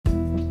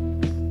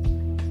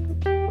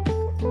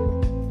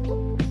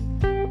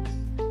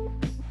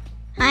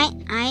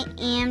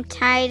am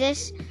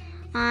Tytus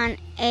on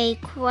a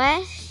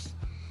quest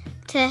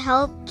to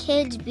help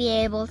kids be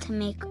able to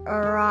make a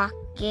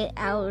rocket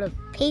out of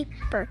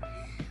paper.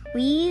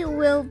 We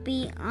will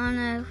be on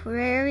a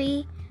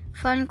very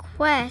fun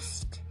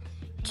quest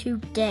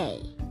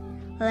today.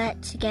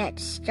 Let's get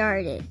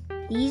started.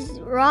 These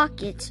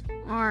rockets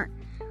aren't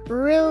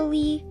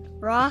really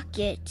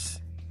rockets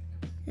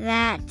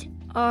that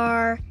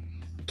are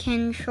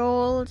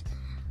controlled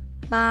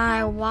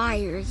by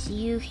wires.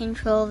 You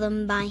control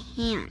them by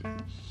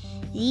hand.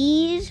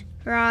 These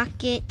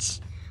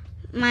rockets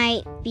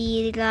might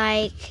be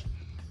like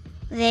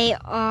they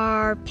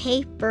are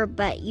paper,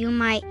 but you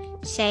might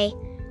say,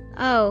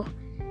 oh,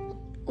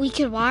 we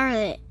could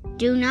wire it.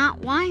 Do not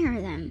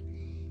wire them.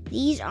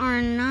 These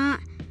are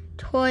not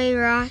toy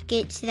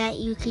rockets that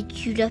you could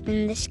shoot up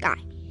in the sky.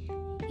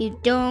 You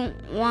don't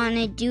want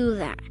to do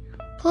that.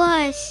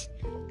 Plus,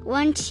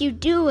 once you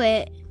do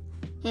it,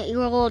 it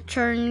will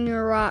turn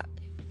your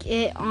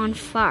rocket on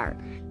fire.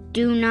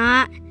 Do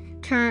not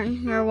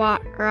turn your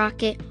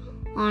rocket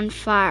on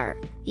fire,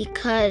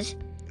 because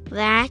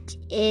that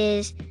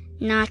is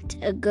not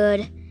a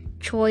good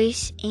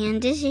choice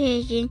and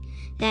decision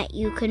that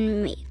you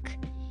can make.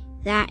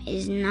 That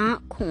is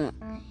not cool.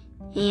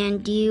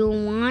 And do you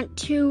want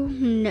to?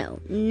 No.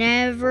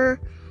 Never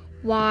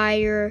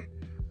wire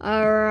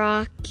a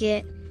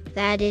rocket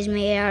that is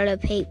made out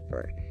of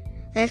paper.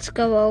 Let's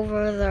go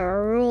over the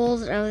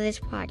rules of this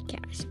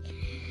podcast.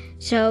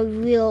 So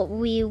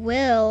we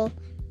will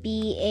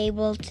be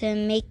able to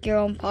make your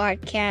own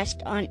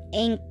podcast on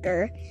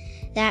Anchor.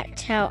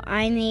 That's how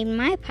I made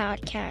my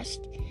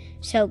podcast.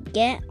 So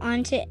get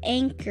onto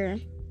Anchor.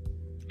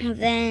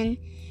 Then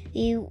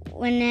we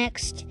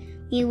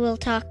will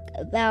talk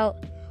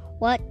about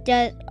what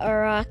does a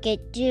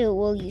rocket do.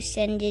 Will you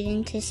send it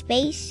into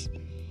space?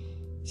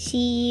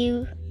 See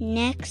you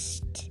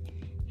next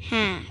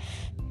half.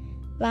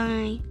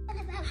 Bye.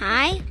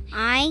 Hi,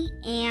 I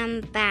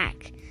am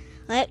back.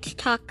 Let's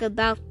talk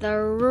about the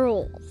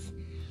rules.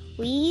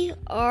 We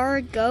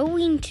are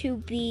going to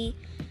be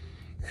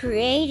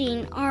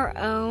creating our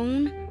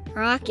own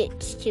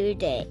rockets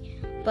today.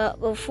 But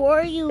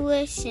before you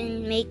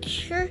listen, make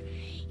sure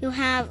you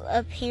have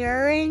a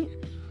parent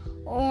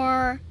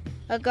or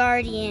a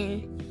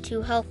guardian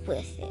to help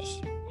with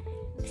this.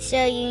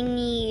 So you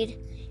need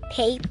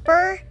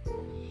paper,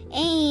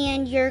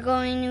 and you're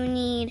going to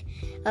need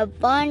a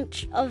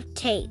bunch of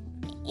tape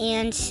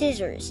and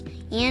scissors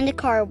and a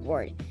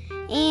cardboard.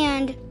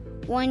 And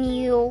when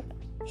you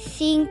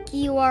think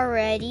you are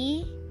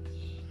ready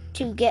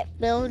to get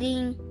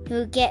building,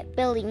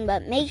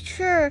 but make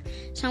sure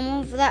some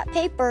of that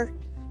paper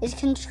is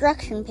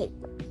construction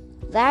paper.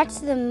 That's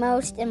the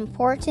most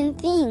important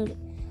thing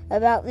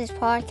about this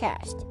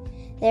podcast.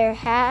 There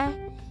has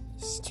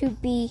to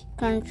be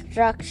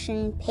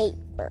construction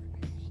paper.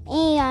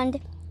 And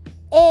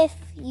if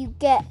you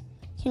get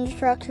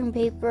construction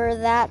paper,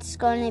 that's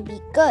going to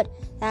be good.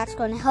 That's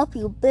going to help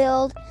you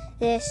build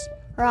this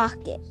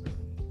rocket.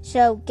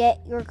 So get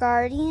your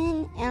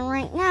guardian, and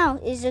right now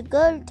is a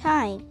good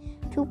time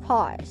to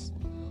pause.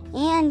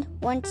 And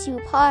once you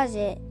pause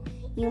it,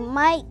 you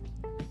might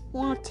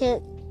want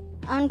to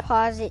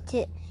unpause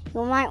it.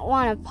 You might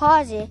want to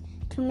pause it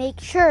to make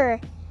sure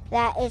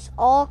that it's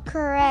all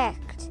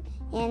correct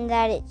and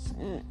that it's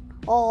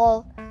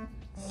all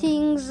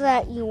things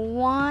that you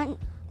want,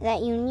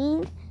 that you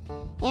need.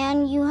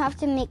 And you have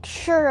to make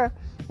sure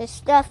the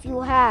stuff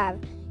you have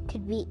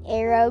could be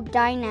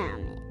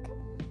aerodynamic.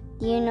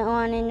 Do you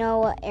want to know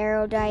what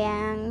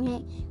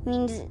aerodynamic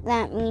means?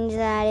 That means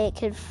that it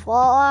could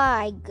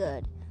fly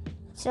good.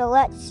 So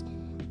let's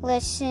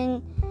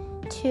listen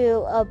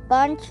to a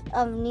bunch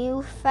of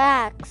new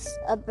facts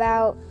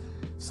about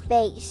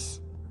space.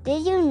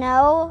 Did you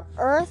know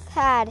Earth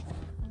had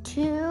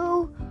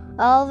 2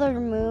 other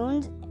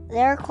moons?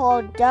 They're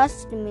called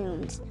dust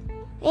moons.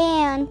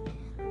 And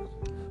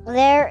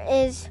there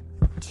is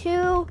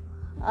 2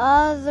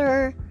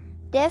 other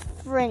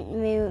different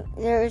moons.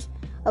 There's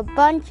a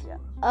bunch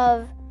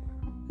of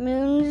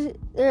moons.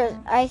 There's,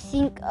 I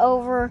think,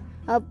 over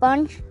a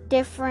bunch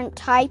different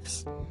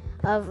types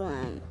of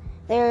them.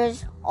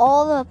 There's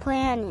all the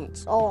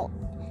planets, all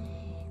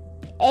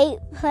 8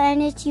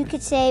 planets you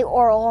could say,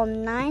 or all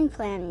 9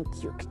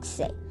 planets you could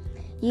say.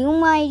 You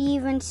might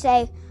even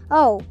say,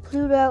 oh,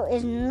 Pluto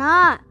is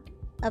not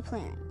a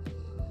planet.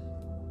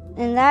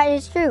 And that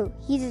is true.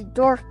 He's a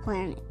dwarf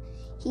planet.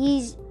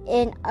 He's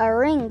in a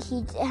ring.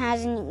 He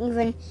hasn't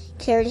even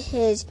cleared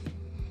his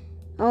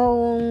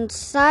own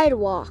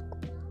sidewalk.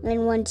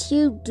 And once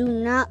you do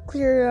not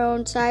clear your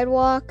own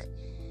sidewalk,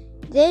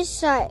 this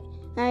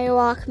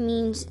sidewalk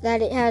means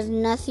that it has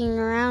nothing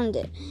around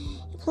it.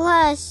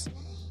 Plus,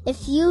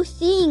 if you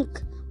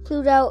think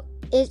Pluto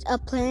is a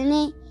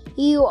planet,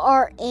 you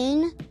are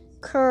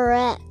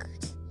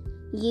incorrect.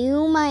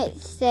 You might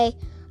say,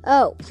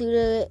 oh,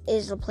 Pluto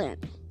is a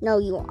planet. No,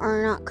 you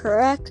are not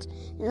correct.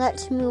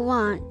 Let's move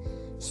on.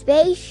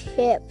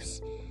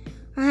 Spaceships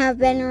have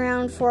been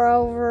around for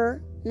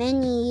over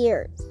many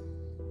years.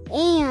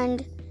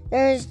 And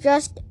there's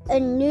just a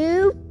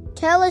new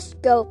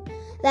telescope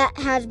that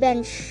has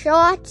been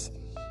shot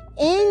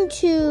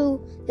into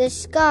the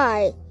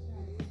sky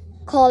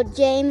called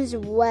James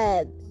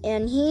Webb.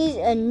 And he's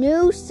a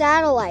new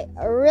satellite,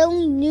 a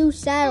really new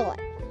satellite.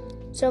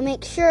 So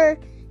make sure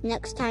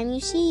next time you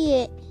see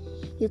it,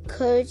 you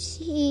could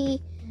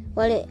see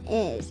what it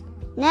is.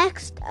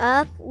 Next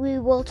up, we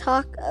will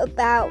talk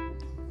about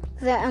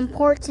the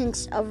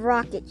importance of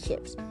rocket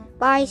ships.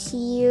 Bye,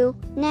 see you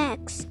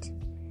next.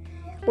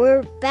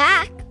 We're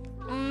back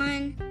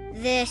on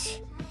this,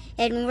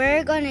 and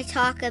we're going to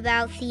talk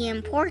about the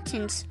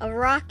importance of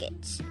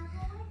rockets.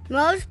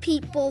 Most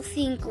people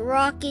think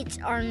rockets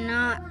are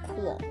not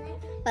cool,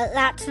 but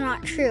that's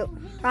not true.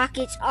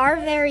 Rockets are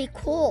very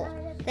cool.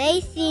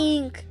 They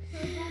think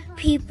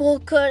people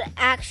could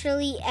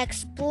actually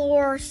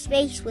explore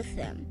space with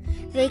them.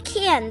 They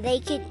can. They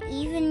could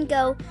even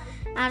go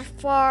as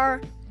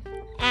far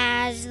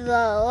as the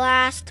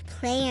last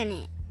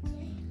planet.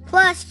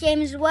 Plus,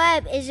 James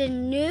Webb is a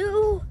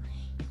new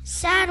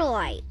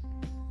satellite.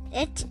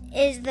 It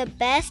is the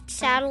best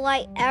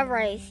satellite ever,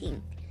 I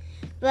think.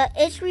 But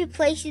it's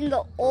replacing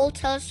the old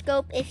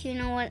telescope, if you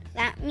know what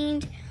that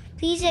means.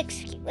 Please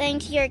explain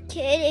to your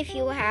kid if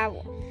you have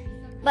one.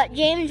 But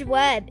James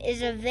Webb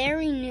is a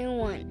very new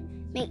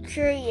one. Make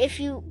sure if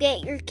you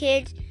get your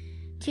kids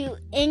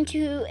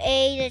into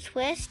the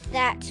twist,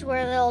 that's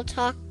where they'll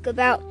talk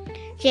about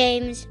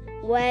James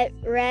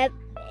Webb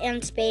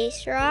and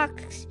space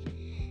rocks.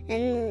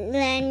 And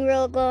then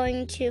we're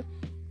going to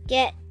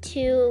get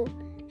to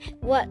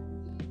what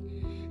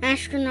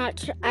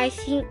astronauts, I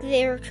think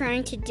they're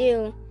trying to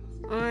do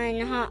on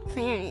hot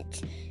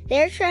planets.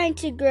 They're trying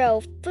to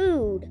grow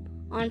food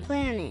on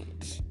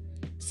planets.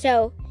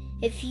 So,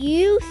 if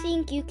you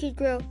think you could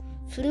grow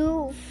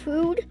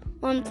food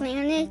on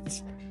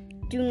planets,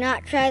 do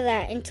not try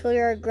that until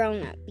you're a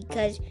grown-up,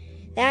 because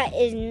that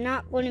is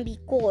not going to be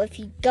cool if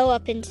you go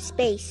up into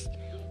space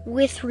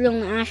with real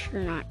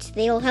astronauts.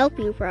 They'll help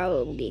you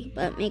probably,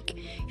 but make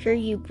sure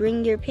you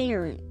bring your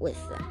parent with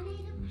them.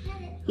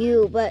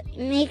 But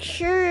make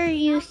sure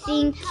you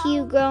think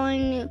you're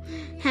going to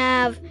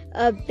have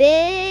a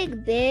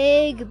big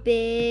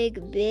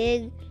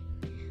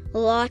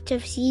lot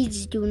of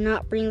seeds. Do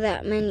not bring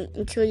that many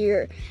until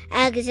you're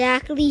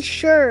exactly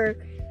sure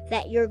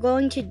that you're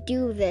going to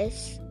do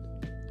this.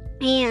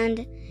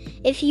 And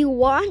if you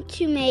want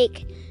to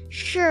make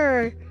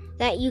sure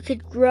that you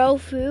could grow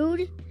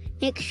food,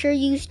 make sure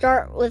you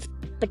start with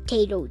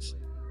potatoes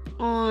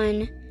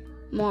on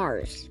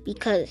Mars,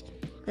 because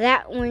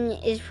that one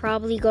is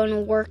probably going to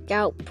work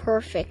out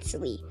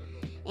perfectly.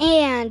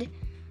 And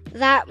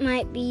that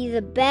might be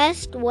the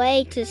best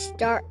way to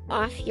start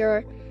off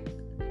your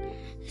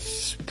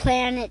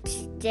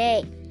planet's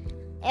day.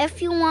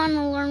 If you want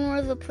to learn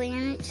where the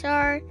planets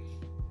are,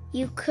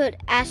 you could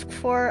ask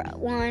for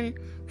one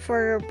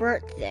for your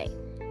birthday.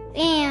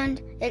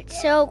 And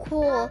it's so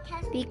cool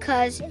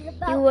because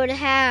you would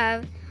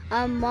have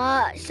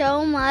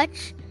so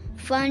much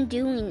fun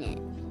doing it,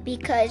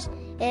 because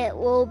it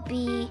will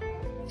be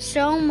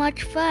so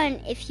much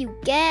fun if you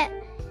get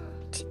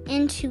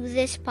into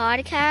this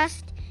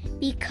podcast,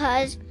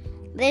 because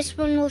this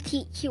one will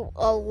teach you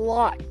a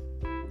lot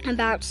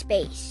about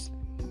space.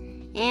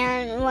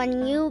 And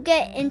when you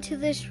get into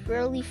this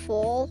really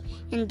full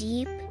and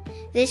deep,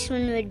 this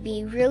one would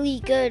be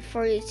really good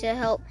for you to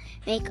help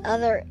make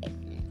other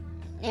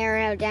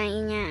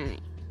aerodynamics.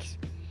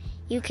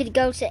 You could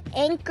go to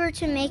Anchor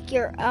to make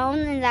your own,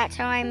 and that's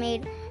how I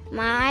made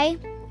my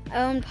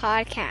own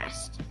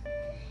podcast.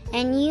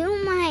 And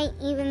you might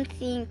even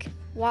think,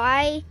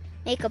 why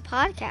make a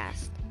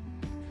podcast?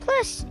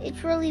 Plus,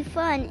 it's really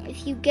fun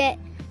if you get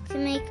to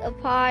make a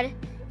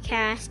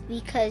podcast,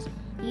 because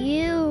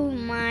you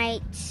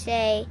might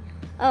say,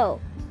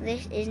 oh,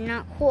 this is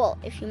not cool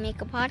if you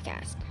make a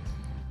podcast.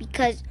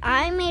 Because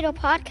I made a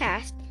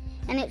podcast,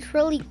 and it's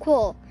really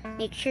cool.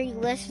 Make sure you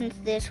listen to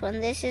this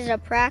one. This is a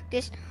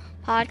practice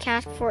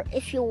podcast for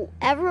if you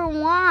ever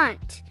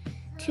want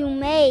to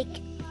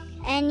make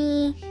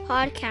any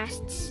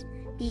podcasts,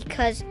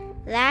 because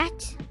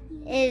that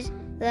is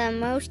the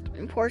most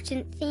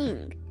important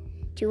thing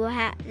to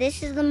have.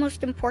 This is the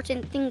most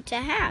important thing to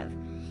have.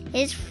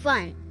 It's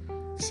fun.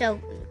 So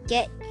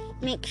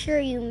make sure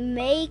you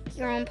make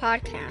your own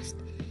podcast.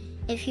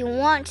 If you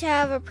want to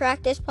have a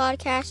practice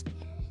podcast,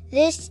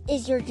 this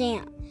is your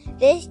jam.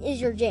 This is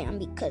your jam,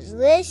 because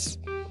this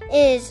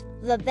is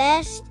the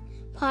best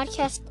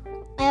podcast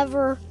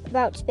ever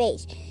about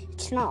space.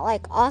 It's not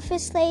like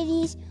Office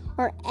Ladies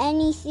or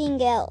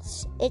anything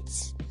else.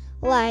 It's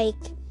like,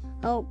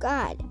 oh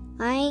God,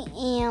 I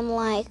am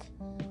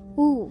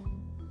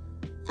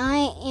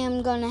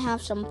gonna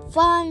have some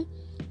fun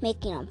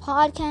making a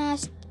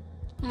podcast,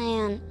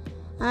 and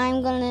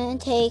I'm gonna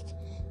take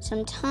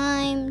some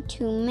time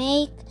to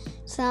make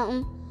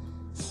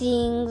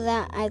something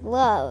that I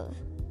love.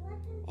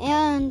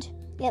 And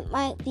it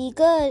might be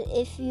good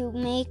if you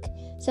make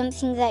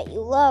something that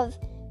you love,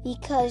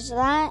 because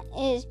that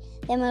is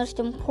the most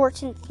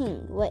important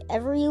thing.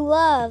 Whatever you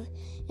love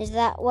is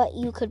that what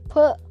you could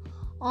put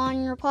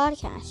on your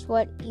podcast,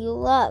 what you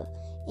love.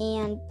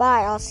 and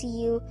bye. I'll see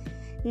you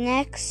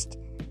next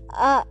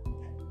up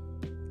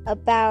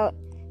about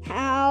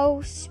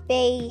how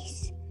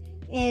space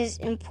is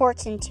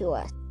important to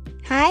us.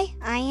 Hi,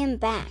 I am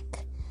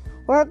back.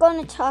 We're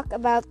going to talk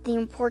about the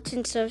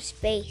importance of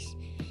space.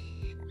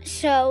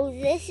 So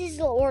this is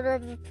the order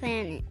of the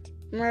planet: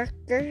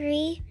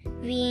 Mercury,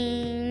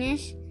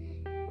 Venus,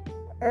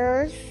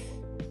 Earth,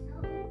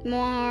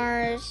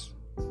 Mars.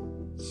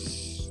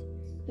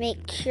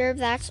 Make sure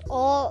that's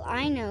all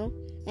I know,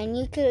 and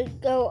you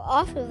could go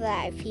off of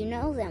that if you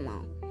know them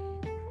all.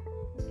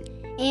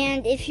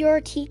 And if you're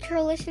a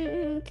teacher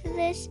listening to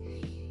this,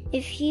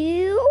 if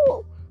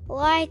you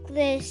like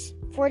this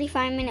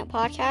 45-minute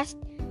podcast,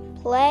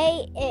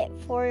 play it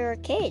for your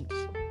kids,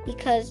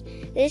 because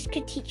this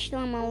could teach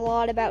them a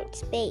lot about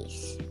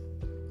space.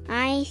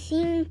 I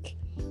think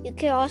you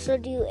could also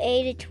do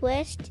A to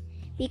Twist,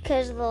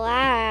 because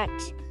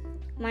that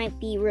might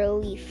be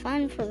really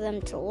fun for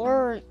them to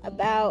learn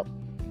about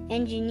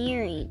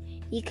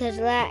engineering, because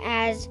that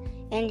has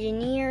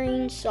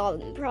engineering,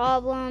 solving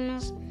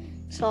problems,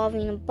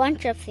 solving a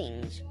bunch of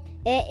things.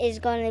 It is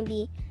going to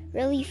be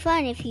really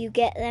fun if you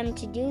get them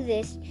to do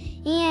this,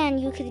 and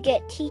you could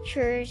get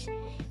teachers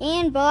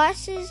and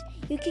bosses.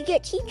 You could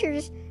get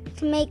teachers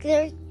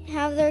to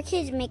have their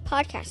kids make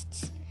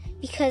podcasts,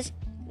 because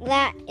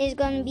that is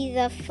going to be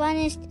the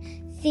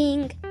funnest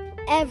thing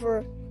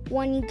ever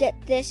when you get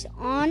this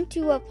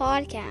onto a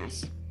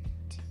podcast.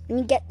 When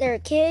you get their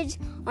kids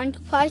onto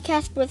a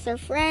podcast with their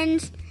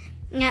friends,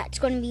 that's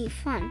going to be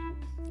fun.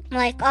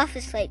 Like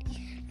Office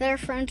Lady, their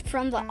friends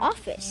from the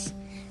office.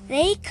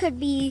 They could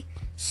be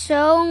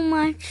so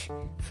much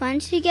fun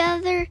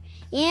together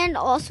and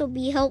also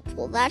be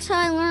helpful. That's how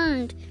I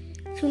learned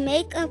to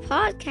make a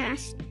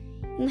podcast.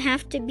 You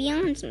have to be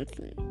on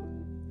something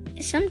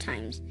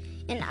sometimes.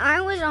 And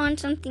I was on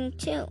something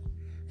too.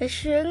 The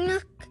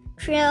Chinook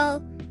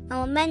Trail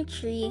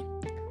Elementary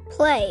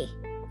play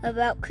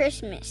about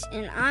Christmas,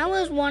 and I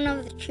was one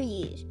of the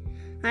trees.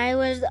 I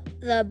was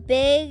the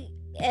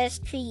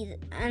biggest tree,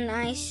 and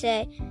I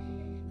said,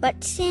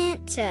 "But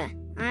Santa,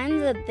 I'm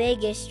the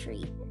biggest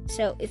tree."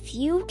 So if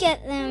you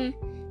get them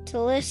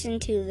to listen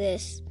to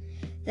this,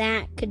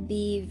 that could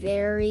be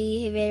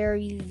very,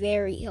 very,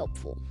 very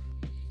helpful.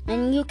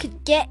 And you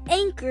could get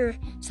Anchor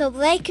so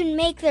they can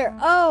make their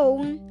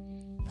own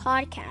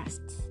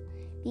podcasts.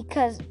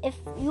 Because if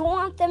you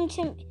want them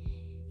to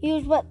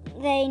use what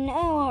they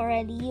know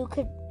already,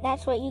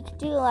 that's what you could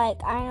do.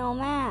 Like, I know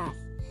math,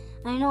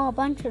 I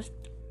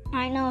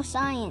know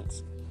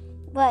science,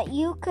 but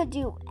you could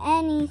do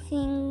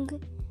anything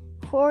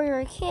for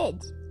your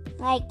kids.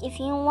 Like, if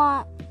you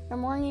want their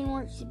morning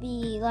work to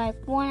be like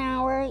 1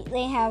 hour,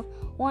 they have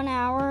 1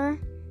 hour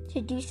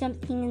to do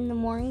something in the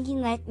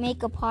morning, like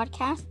make a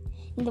podcast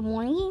in the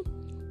morning,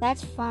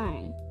 that's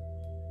fine.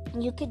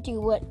 You could do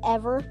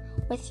whatever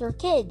with your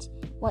kids,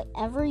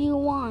 whatever you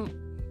want,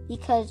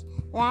 because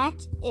that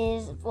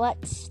is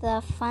what's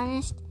the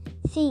funnest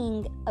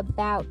thing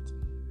about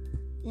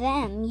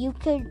them. You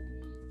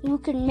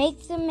could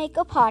make them make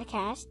a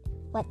podcast,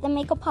 let them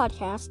make a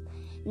podcast,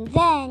 and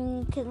then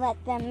you could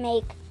let them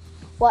make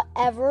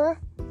whatever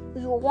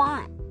you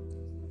want.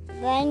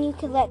 Then you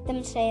could let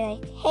them say,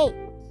 like, "Hey,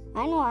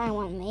 I know what I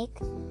want to make.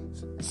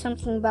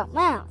 Something about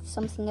math,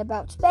 something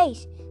about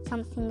space,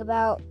 something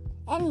about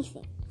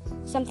anything.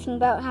 Something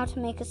about how to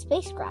make a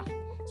spacecraft,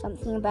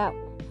 something about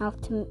how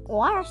to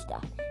wire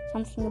stuff,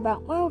 something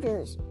about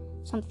motors,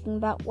 something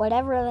about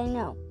whatever they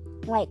know,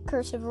 like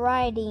cursive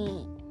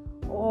writing,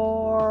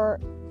 or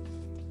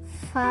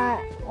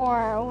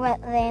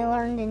what they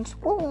learned in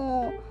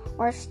school,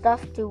 or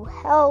stuff to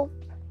help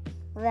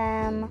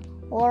them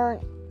learn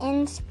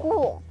in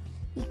school,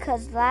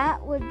 because that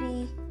would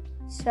be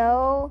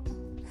so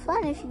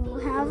fun if you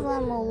have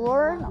them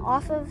learn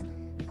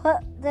put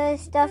the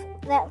stuff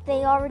that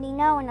they already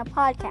know in a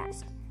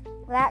podcast.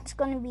 That's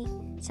going to be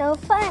so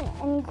fun.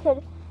 And you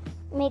could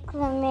make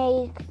them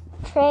make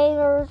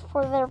trailers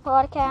for their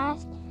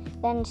podcast,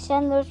 then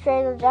send those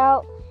trailers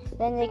out.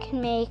 Then they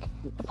can make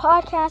the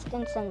podcast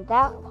and send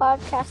that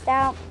podcast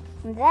out.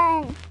 And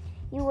then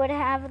you would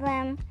have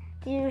them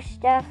do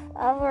stuff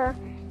other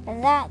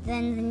than that.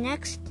 Then the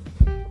next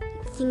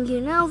thing you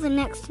know, the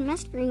next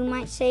semester, you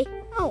might say,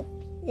 "Oh,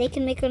 they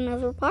can make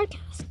another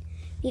podcast."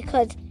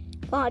 Because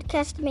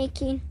podcast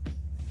making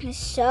is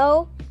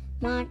so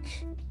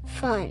much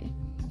fun.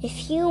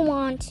 If you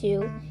want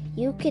to,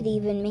 you could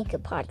even make a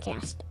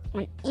podcast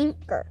on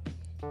Anchor.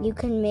 You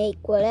can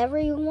make whatever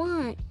you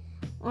want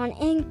on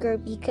Anchor,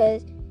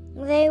 because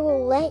they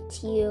will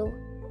let you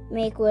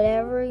make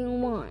whatever you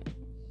want.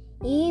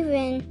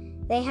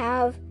 Even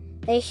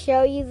they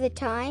show you the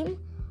time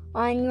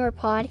on your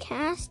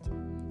podcast,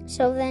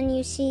 so then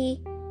you see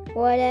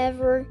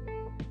whatever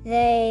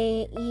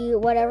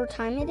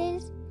time it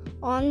is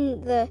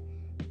on the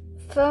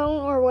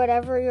phone or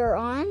whatever you're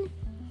on.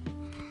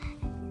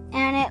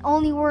 And it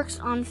only works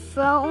on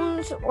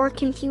phones or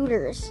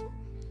computers.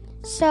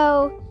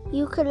 So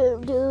you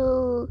could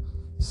do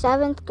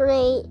 7th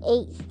grade,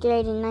 8th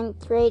grade, and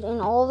 9th grade,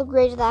 and all the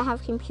grades that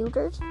have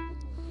computers.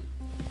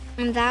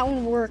 And that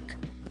will work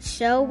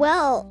so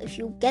well if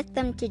you get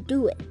them to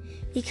do it.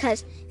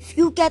 Because if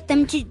you get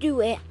them to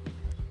do it,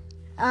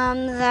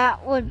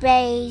 that would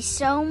be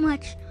so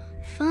much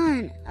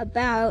fun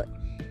about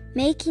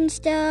making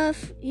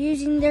stuff,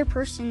 using their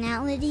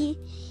personality,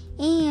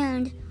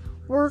 and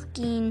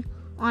working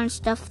on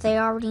stuff they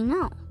already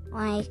know.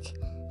 Like,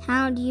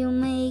 how do you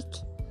make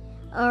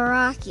a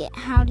rocket?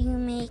 How do you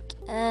make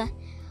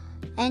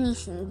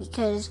anything?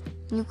 Because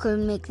you could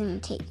make them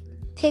take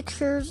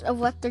pictures of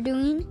what they're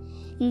doing,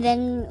 and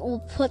then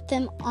we'll put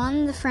them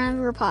on the front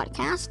of your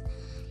podcast.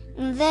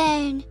 And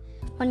then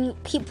when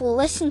people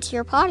listen to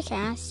your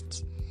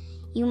podcast,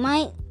 you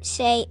might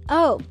say,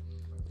 "Oh,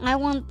 I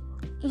want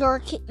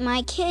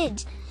my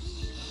kids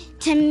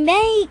to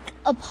make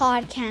a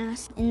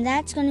podcast," and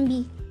that's going to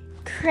be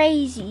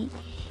crazy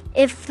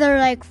if they're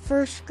like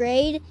first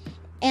grade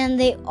and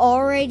they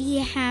already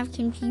have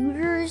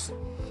computers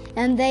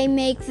and they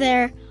make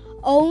their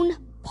own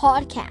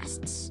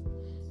podcasts.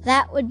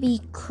 That would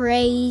be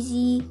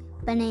crazy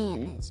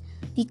bananas,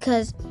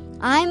 because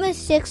I'm a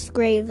 6th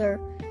grader.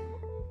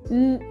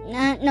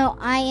 No,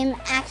 I am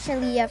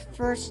actually a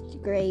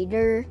 1st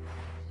grader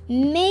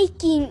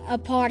making a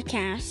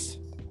podcast.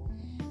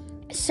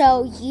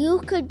 So you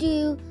could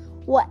do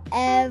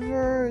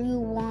whatever you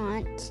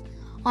want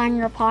on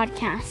your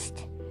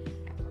podcast.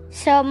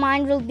 So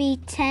mine will be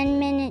 10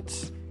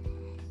 minutes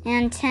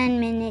and 10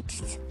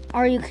 minutes.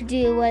 Or you could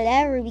do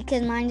whatever,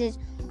 because mine is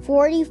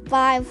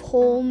 45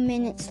 whole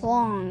minutes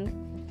long.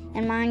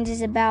 And mine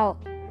is about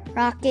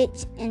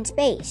rockets and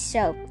space.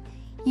 So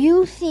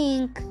you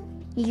think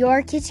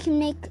your kids can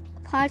make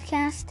a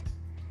podcast?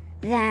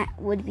 That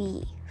would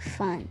be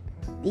fun,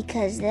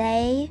 because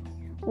they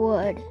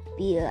would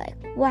be like,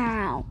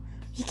 wow,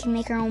 we can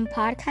make our own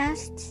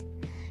podcasts?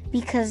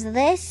 Because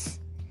this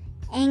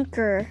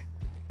Anchor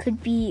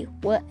could be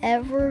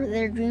whatever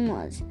their dream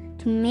was,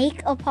 to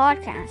make a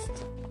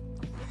podcast.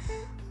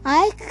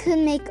 I could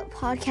make a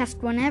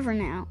podcast whenever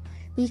now,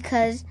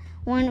 because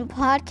when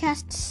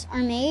podcasts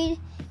are made,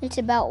 it's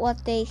about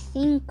what they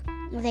think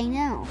they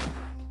know.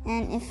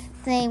 And if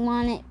they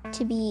want it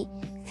to be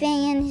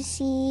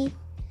fantasy,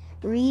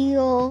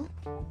 real,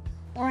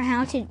 or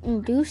how to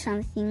do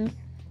something,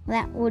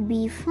 that would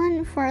be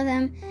fun for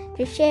them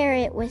to share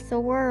it with the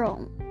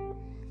world.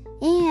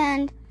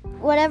 And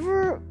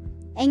whatever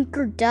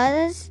Anchor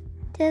does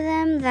to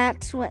them,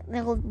 that's what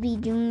they'll be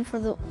doing for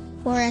the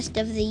rest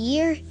of the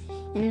year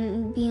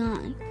and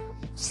beyond.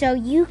 So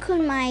you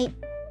could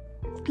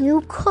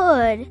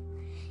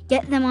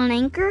get them on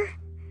Anchor,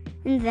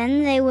 and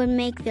then they would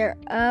make their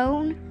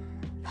own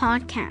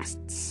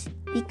podcasts,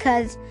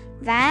 because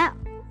that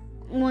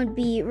would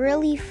be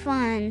really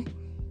fun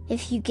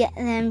if you get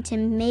them to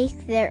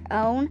make their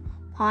own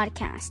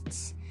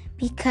podcasts.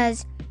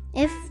 Because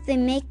if they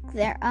make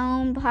their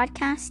own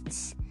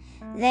podcasts,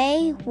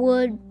 they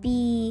would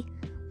be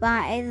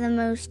by the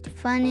most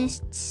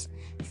funnest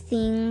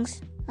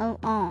things of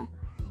all.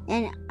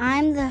 And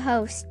I'm the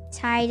host,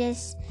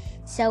 Tytus,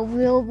 so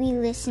we'll be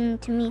listening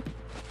to me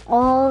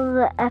all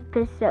the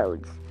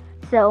episodes.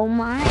 So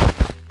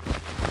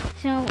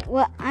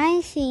what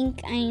I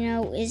think I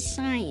know is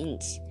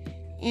science,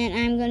 and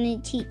I'm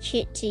going to teach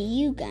it to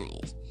you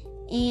guys,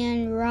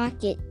 and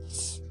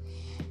rockets.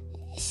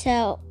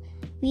 So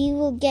we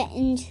will get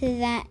into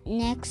that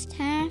next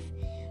half,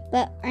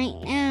 but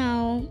right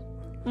now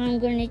I'm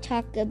going to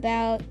talk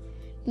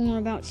more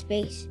about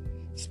space.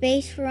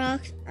 Space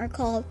rocks are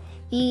called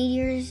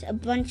meteors. A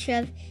bunch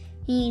of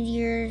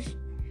meteors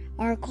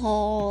are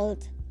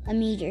called a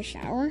meteor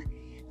shower.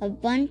 A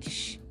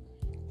bunch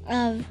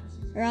of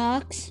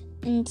rocks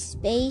in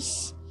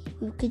space,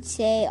 you could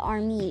say,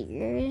 are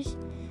meteors.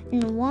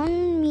 And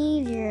one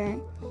meteor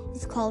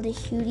is called a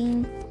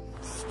shooting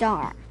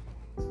star.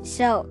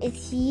 So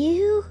if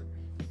you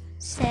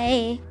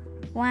say,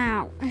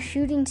 wow, a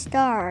shooting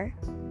star,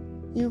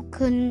 you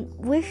could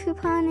wish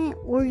upon it,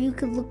 or you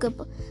could look up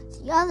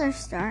the other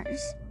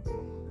stars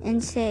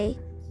and say,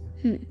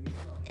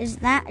 is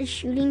that a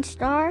shooting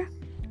star?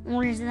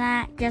 Or is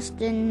that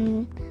just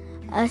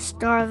a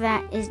star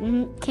that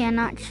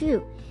cannot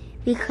shoot?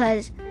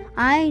 Because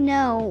I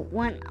know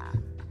when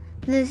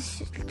the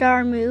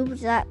star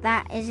moves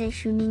that is a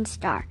shooting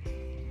star.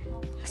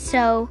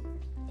 So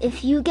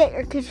if you get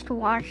your kids to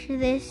watch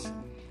this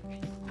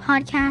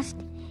podcast,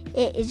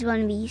 it is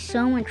going to be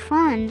so much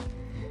fun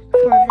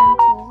for them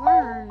to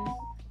learn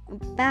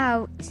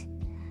about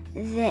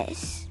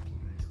this.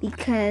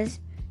 Because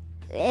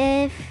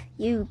if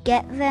you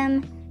get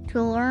them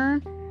to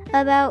learn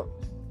about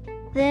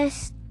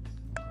this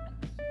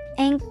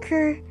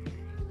Anchor,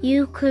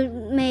 you could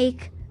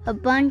make a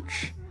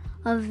bunch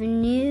of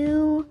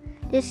new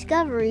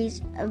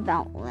discoveries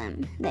about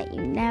them that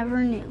you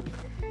never knew.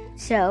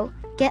 So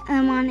get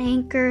them on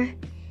Anchor.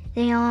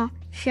 They'll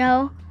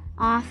show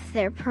off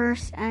their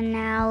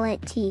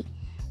personality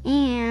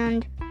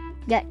and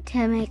get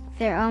to make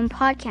their own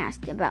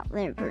podcast about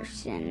their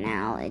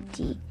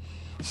personality.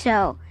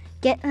 So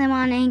get them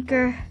on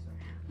Anchor.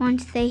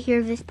 Once they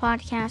hear this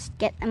podcast,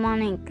 get them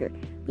on Anchor,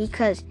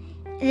 because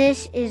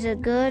this is a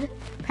good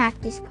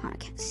practice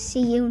podcast.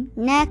 See you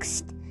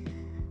next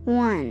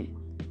one.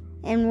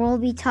 And we'll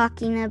be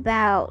talking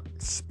about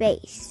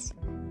space.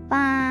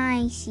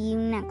 Bye. See you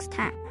next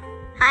time.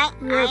 Hi,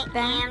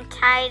 I am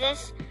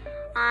Tytus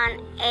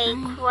on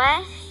a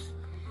quest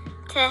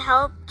to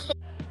help kids.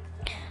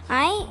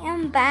 I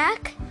am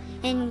back,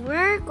 and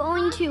we're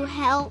going to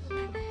help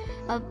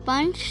a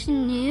bunch of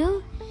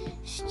new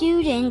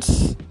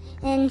students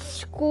in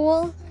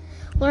school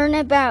learn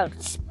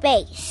about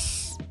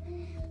space.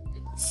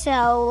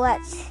 So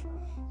let's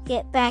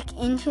get back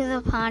into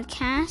the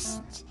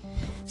podcast.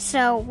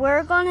 So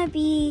we're going to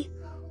be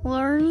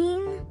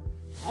learning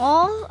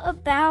all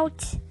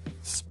about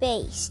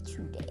space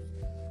today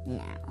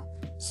now.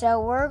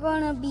 So we're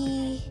going to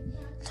be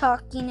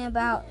talking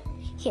about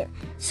here.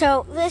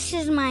 So this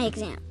is my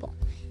example.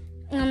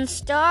 On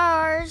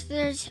stars,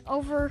 there's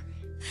over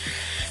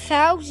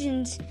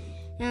thousands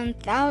and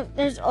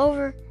there's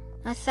over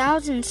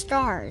 1,000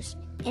 stars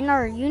in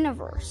our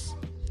universe.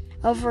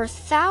 Over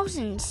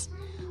thousands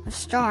of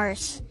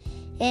stars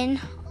in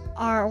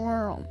our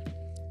world.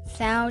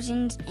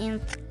 Thousands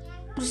and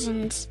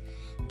thousands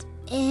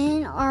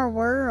in our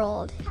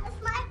world.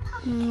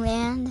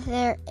 And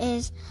there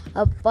is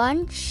a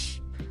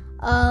bunch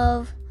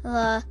of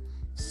the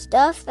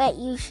stuff that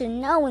you should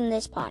know in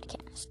this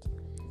podcast.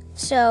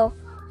 So,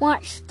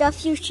 what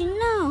stuff you should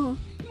know,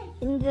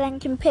 and then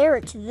compare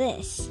it to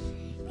this.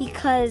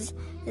 Because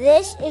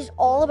this is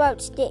all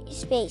about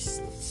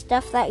space.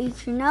 Stuff that you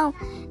should know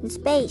in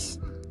space.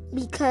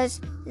 Because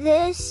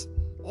this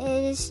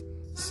is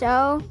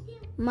so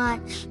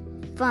much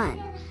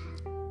fun.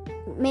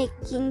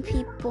 Making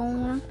people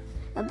learn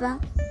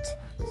about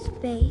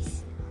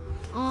space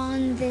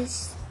on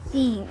this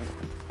theme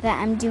that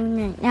I'm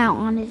doing right now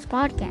on this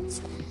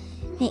podcast.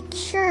 Make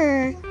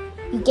sure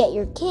you get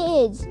your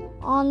kids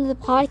on the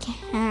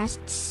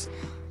podcasts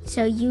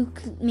so you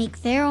can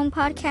make their own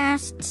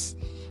podcasts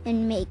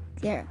and make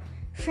their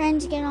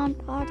friends get on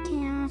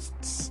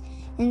podcasts,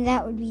 and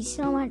that would be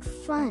so much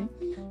fun.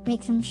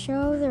 Make them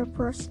show their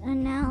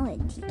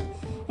personality.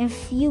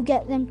 If you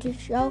get them to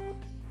show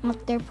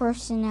off their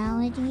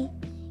personality,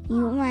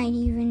 you might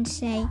even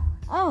say,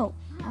 "Oh,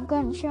 I'm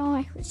going to show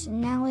my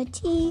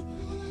personality."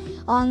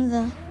 On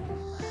the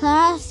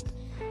last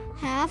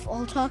half,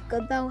 I'll talk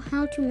about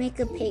how to make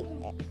a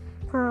paper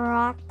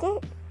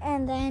rocket,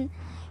 and then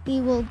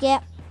we will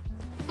get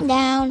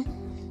down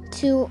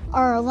to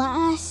our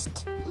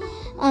last.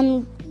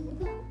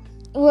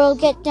 We'll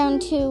get down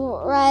to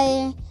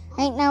right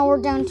now.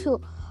 We're down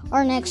to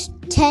our next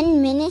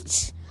 10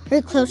 minutes.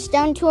 We're close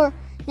down to our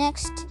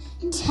next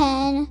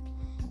 10.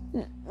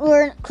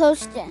 We're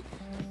close to.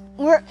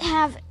 We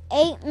have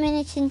 8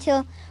 minutes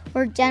until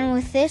we're done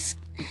with this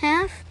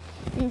half,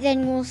 and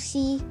then we'll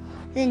see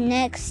the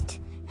next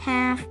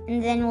half,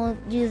 and then we'll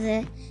do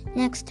the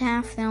next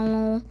half. Then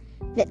we'll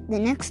get the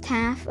next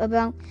half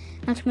about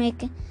how to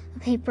make a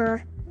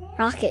paper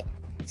rocket.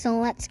 So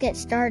let's get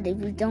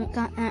started. We don't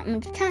got that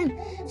much time.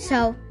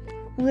 So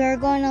we're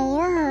going to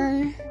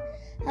learn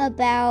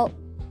about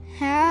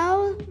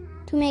how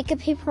to make a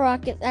paper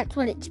rocket. That's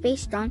what it's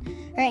based on.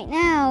 Right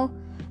now,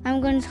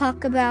 I'm going to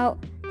talk about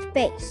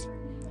space.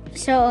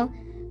 So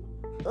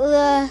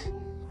the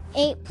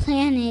 8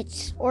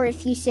 planets, or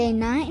if you say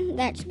 9,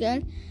 that's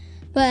good.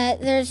 But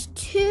there's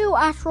 2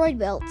 asteroid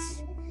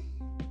belts.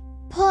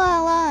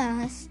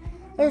 Plus,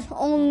 there's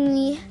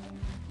only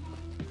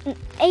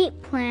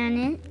 8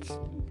 planets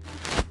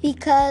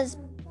because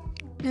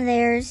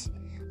there's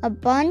a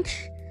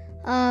bunch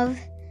of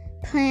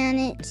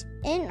planets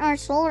in our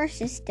solar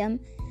system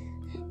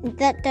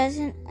that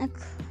doesn't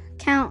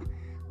count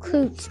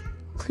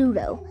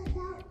Pluto.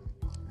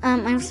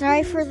 I'm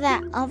sorry for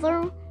that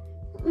other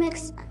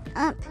mix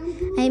up.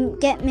 I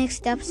get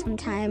mixed up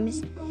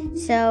sometimes.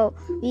 So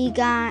we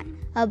got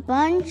a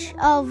bunch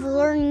of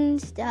learning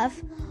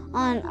stuff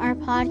on our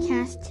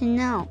podcast to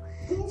know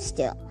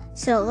still.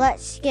 So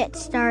let's get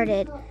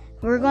started.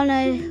 We're going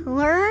to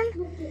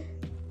learn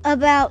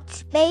about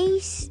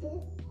space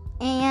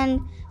and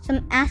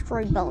some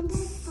asteroid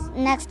belts.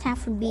 Next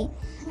half would be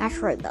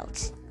asteroid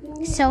belts.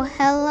 So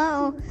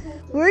hello,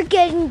 we're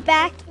getting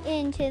back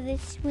into the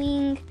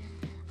swing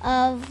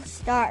of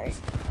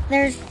stars.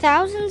 There's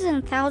thousands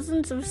and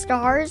thousands of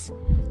stars,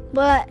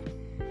 but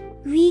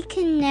we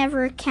can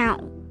never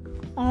count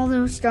all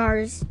those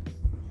stars.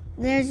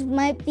 There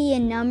might be a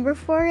number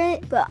for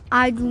it, but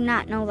I do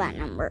not know that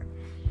number.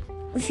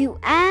 If you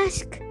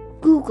ask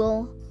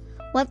Google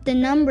what the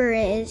number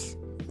is,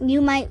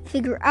 you might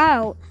figure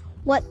out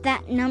what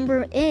that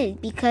number is,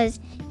 because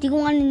do you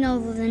want to know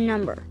the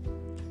number?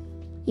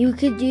 You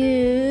could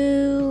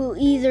do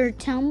either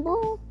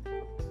Tumble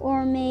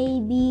or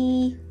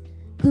maybe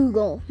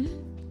Google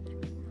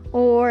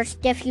or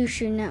stuff you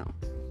should know,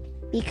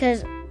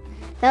 because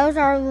those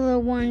are the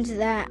ones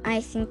that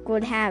I think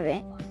would have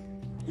it.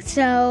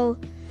 So,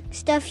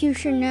 stuff you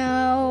should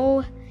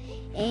know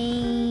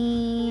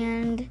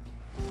and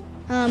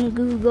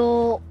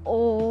Google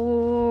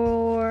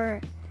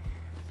or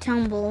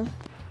Tumble.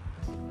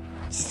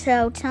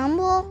 So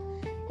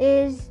Tumble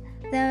is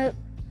the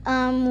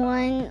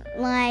one,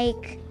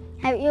 like,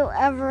 have you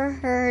ever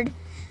heard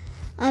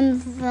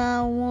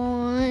the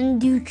one,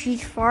 do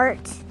trees fart?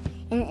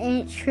 And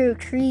it's true,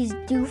 trees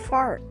do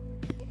fart.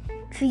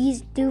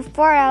 Trees do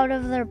fart out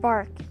of their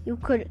bark. You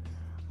could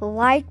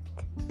light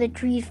the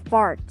tree's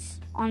farts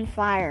on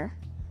fire,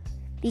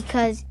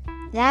 because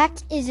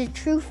that is a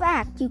true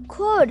fact. You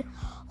could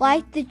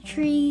light the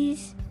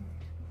tree's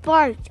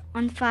fart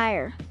on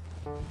fire,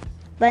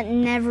 but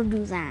never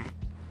do that.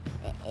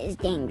 It is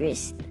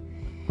dangerous.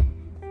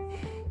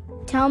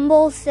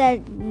 Tumble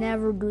said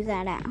never do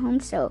that at home,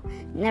 so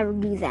never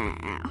do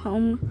that at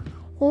home.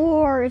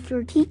 Or if you're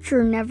a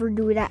teacher, never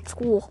do it at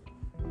school,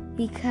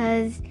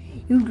 because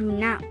you do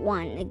not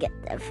want to get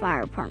the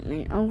fire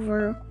department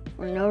over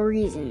for no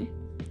reason.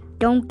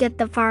 Don't get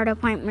the fire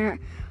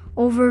department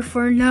over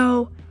for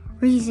no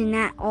reason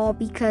at all,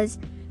 because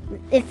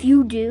if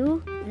you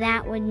do,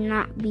 that would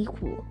not be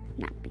cool.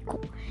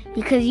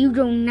 Because you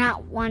do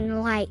not want to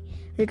light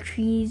the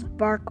tree's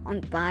bark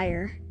on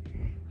fire.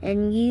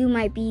 And you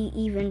might be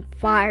even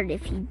fired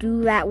if you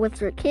do that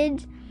with your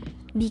kids,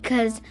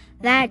 because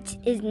that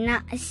is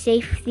not a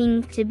safe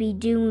thing to be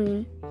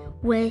doing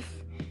with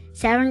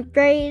 7th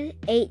grade,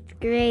 8th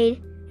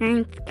grade,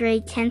 9th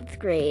grade, 10th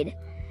grade,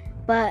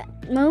 but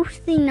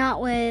mostly not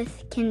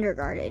with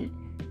kindergarten.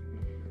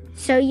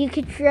 So you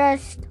could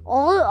trust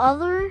all the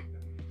other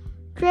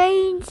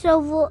grades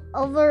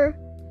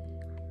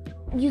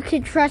you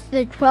could trust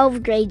the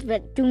 12 grades,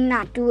 but do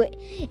not do it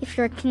if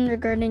you're a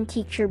kindergarten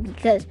teacher,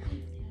 because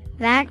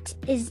that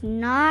is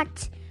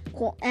not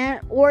cool.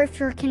 Or if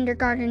you're a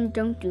kindergarten,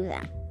 don't do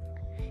that.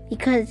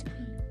 Because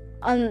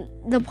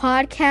the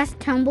podcast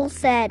Tumble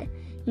said,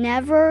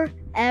 never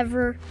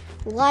ever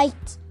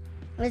light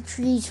the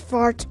tree's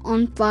fart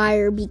on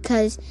fire,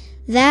 because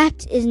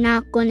that is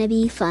not going to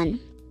be fun.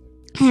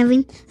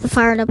 Having the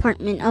fire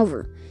department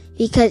over.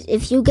 Because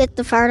if you get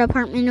the fire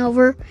department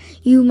over,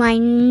 you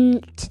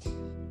might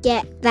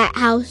get that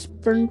house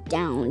burnt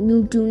down.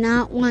 You do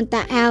not want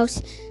that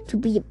house to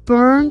be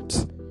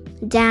burnt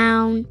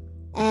down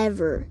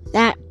ever.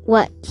 That's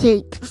what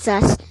keeps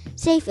us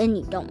safe, and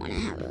you don't want to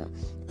have an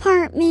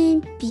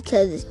apartment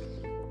because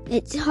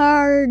it's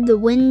hard, the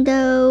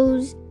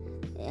windows,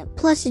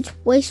 plus it's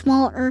way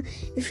smaller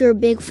if you're a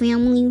big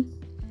family.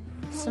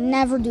 So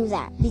never do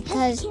that,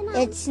 because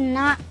it's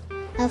not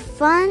a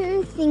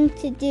fun thing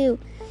to do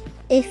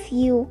if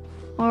you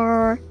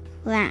are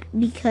that,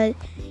 because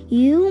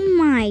you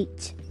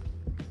might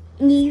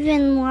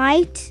even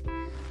light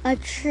a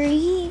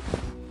tree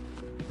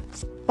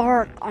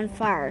spark on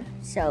fire.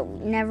 So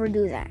never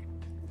do that.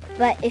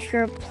 But if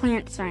you're a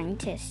plant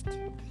scientist,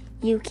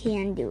 you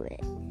can do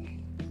it.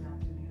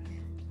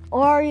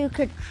 Or you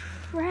could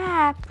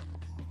trap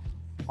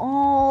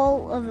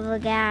all of the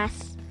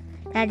gas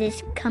that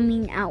is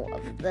coming out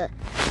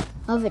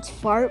of its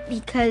fart,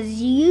 because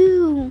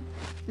you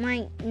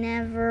might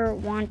never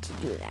want to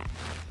do that.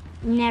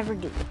 Never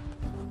do it.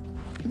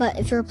 But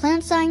if you're a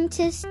plant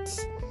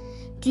scientist,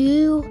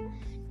 do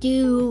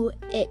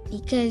it,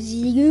 because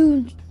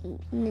you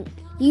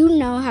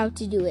know how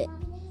to do it.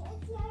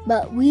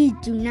 But we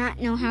do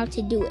not know how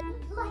to do it.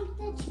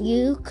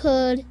 You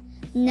could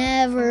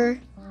never,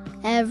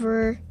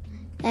 ever,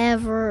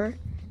 ever,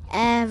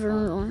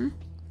 ever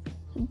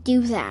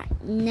do that.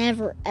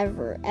 Never,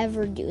 ever,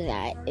 ever do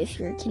that if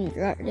you're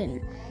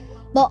kindergarten.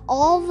 But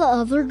all the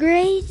other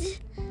grades,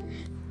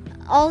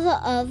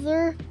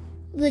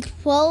 the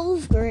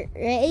 12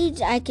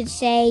 grades, I could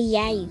say,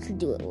 yeah, you could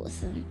do it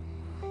with them.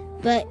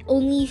 But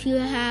only if you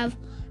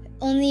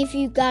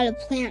got a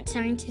plant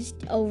scientist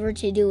over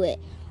to do it,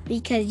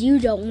 because you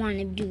don't want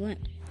to do it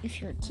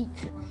if you're a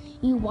teacher.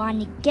 You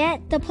want to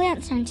get the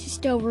plant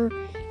scientist over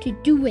to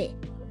do it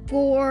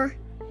for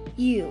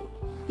you.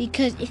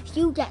 Because if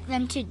you get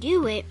them to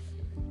do it,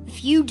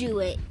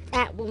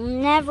 that will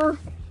never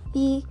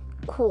be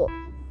cool.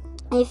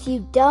 If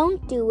you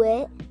don't do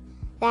it,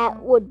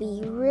 that would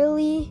be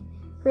really,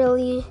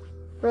 really,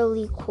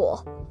 really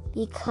cool.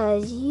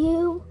 Because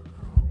you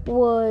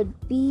would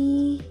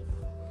be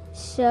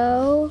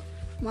so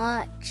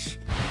much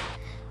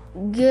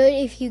good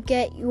if you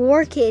get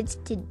your kids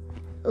to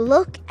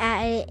look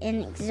at it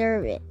and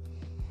observe it.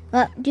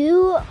 But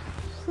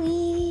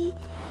please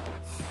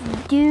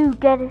do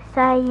get a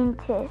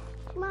scientist.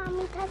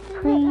 Mommy,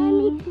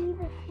 Please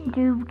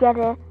do get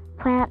a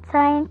plant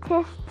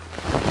scientist,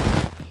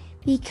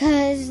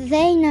 because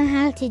they know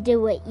how to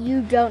do it.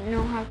 You don't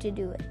know how to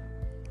do it.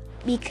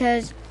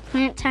 Because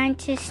plant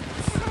scientists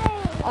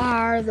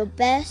are the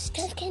best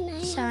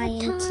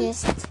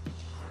scientists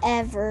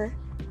ever.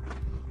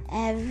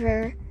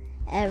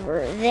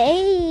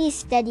 They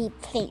study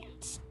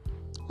plants.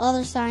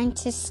 Other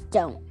scientists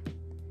don't.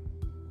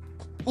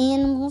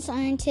 Animal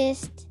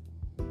scientists,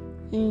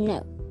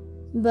 no.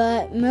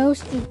 But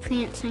mostly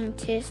plant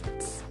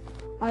scientists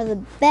are the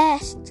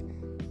best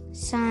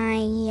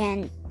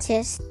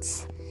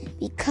scientists,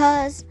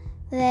 because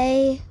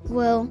they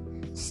will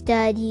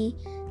study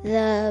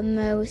the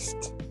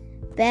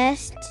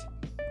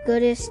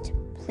goodest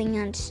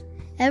plants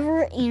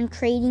ever and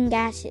trading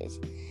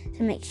gases.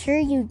 So make sure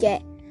you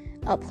get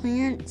a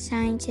plant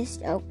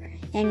scientist over.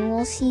 And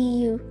we'll see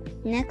you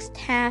next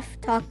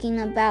half talking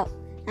about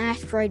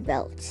asteroid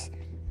belts.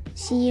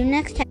 See you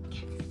next time.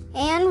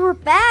 And we're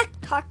back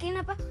talking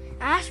about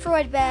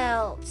asteroid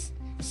belts.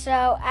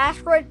 So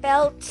asteroid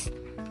belts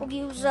will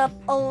use up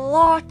a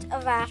lot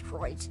of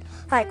asteroids,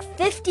 like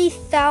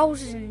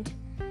 50,000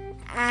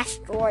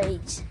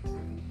 asteroids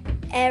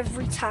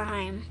every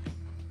time.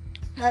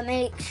 But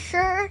make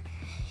sure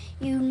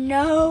you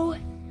know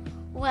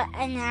what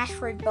an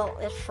asteroid belt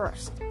is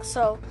first.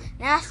 So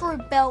an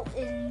asteroid belt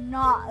is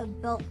not a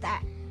belt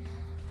that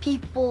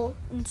people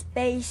in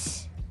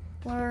space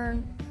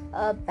learn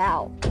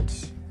about.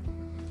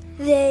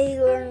 They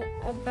learn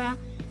about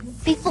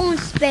people in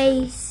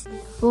space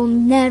will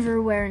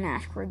never wear an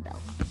asteroid belt.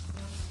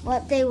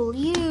 What they will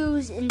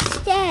use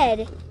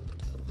instead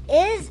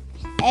is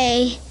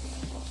a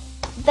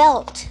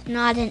belt,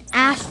 not an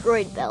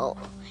asteroid belt.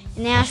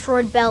 An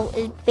asteroid belt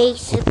is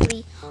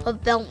basically a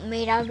belt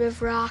made out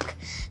of rock,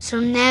 so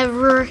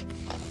never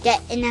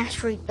get an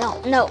asteroid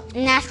belt. No,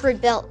 an asteroid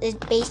belt is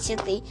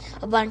basically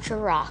a bunch of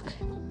rock,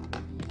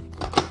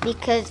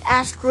 because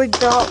asteroid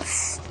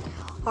belts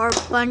are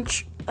a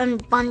bunch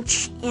of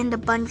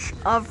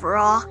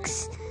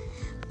rocks,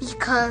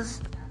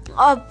 because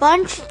a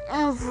bunch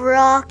of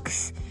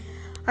rocks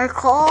are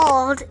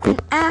called an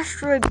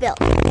asteroid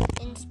belt.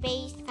 In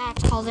space,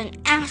 that's called an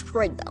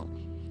asteroid belt.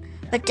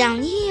 But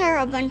down here,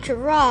 a bunch of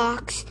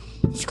rocks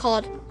is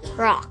called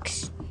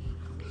rocks.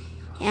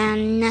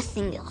 And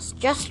nothing else.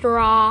 Just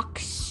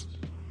rocks.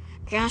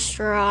 Just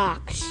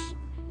rocks.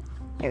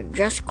 They're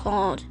just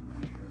called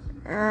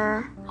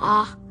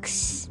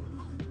rocks.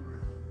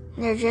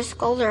 They're just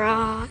called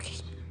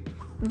rocks,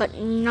 but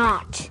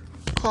not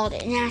called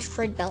an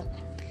asteroid belt.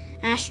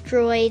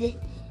 Asteroid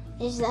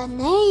is the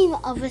name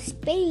of a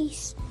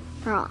space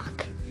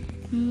rock,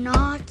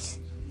 not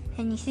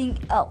anything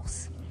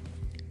else.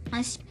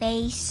 A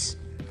space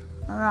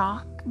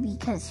rock,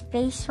 because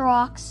space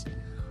rocks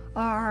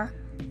are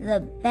the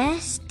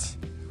best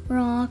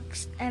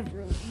rocks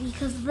ever,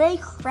 because they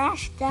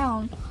crash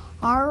down.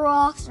 Our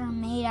rocks are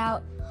made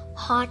out of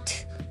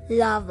hot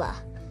lava,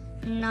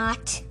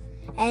 not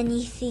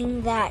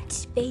anything that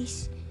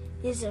space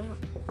is.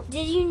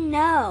 Did you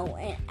know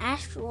an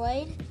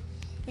asteroid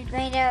is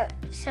made out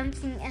of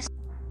something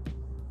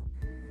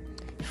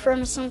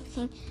from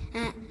something?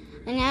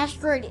 An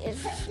asteroid is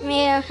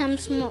made out of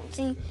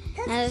something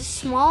as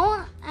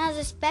small as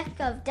a speck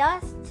of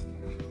dust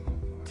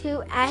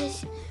to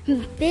as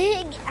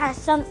big as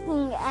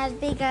something as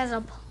big as a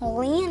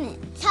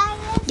planet.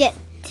 Tytus, Get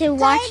to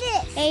watch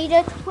Tytus.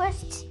 Ada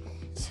Twist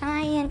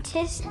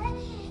Scientist,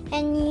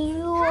 and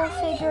you will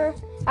figure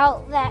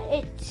out that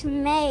it's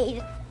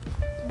made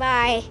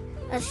by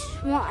as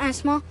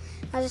small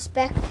as a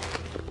speck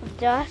of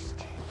dust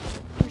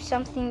to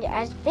something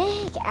as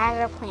big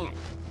as a planet.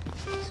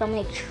 So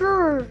make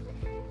sure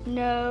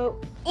know,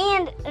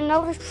 and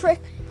another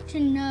trick to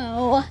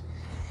know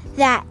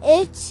that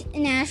it's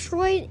an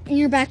asteroid in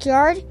your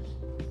backyard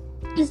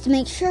is to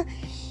make sure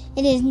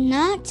it is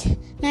not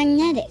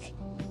magnetic.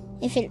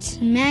 If it's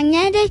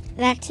magnetic,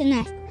 that's an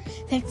asteroid.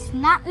 If it's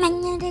not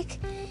magnetic,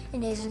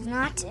 it is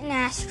not an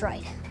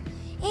asteroid.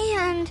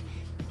 And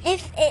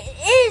if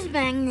it is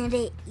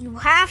magnetic, you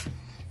have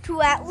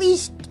to at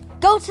least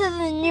go to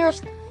the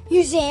nearest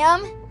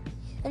museum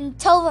and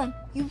tell them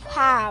you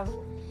have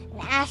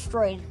an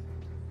asteroid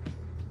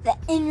that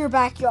in your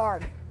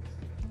backyard.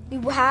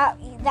 You have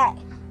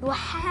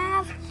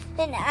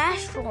an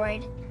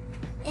asteroid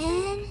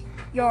in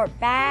your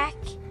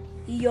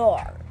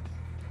backyard,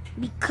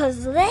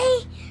 because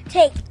they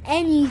take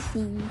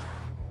anything,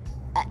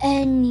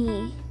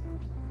 my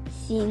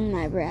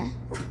breath,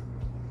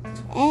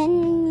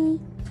 anything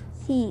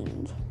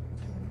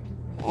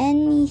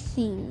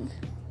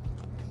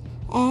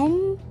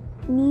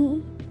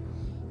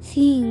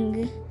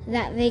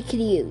that they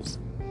could use.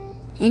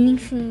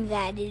 Anything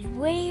that is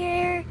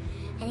rare,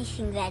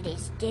 anything that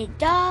is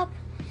digged up,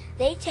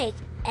 they take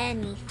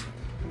anything.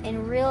 And a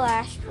real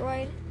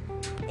asteroid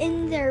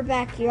in their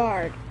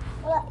backyard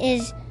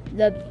is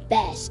the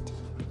best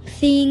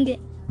thing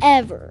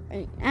ever.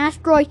 An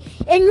asteroid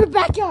in your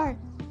backyard.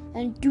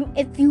 And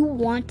if you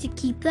want to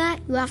keep that,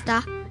 you have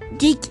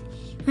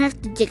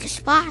to dig a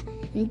spot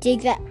and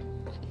dig that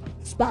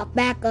spot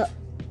back up,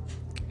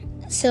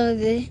 so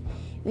the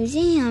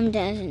museum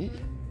doesn't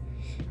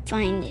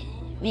find it.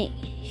 Make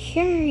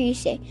sure you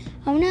say,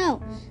 oh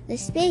no, the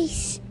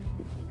space.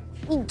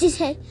 You just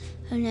said,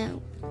 oh no.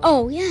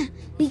 Oh yeah,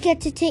 you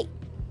could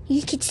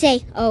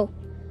say, oh,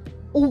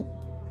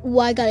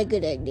 I got a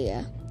good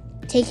idea.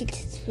 Take it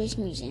to the Space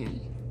Museum.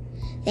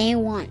 They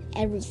want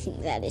everything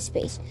that is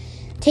space.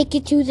 Take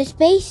it to the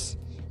Space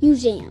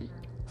Museum.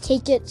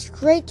 Take it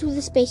straight to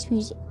the Space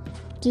Museum.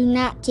 Do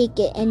not take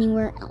it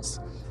anywhere else.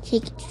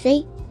 Take it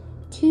straight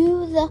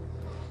to the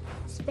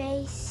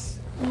Space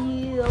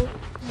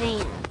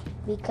Museum,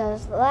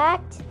 because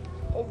that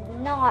is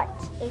not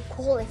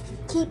cool. If you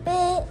keep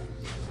it,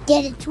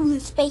 get it to the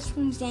Space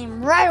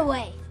Museum right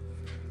away.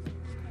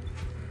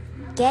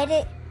 Get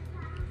it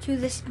to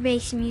the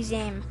Space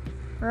Museum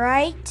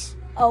right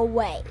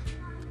away.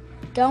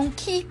 Don't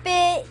keep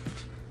it,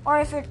 or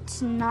if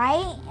it's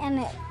night and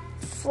it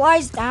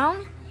flies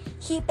down,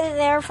 keep it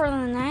there for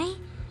the night.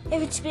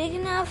 If it's big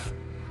enough,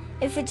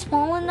 if it's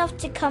small enough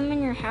to come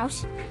in your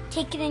house,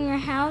 take it in your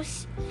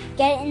house,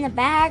 get it in the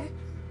bag,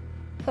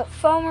 put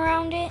foam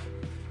around it,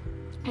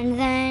 and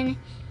then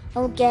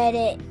you'll get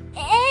it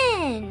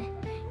in.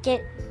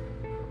 Get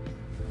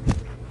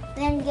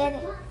in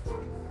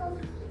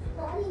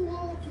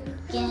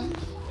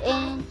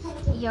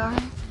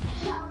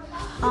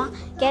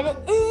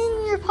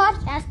your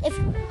podcast if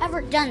you've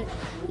ever done it,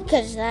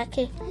 because that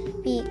could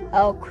be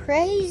a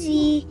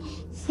crazy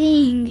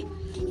thing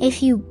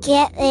if you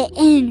get it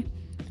in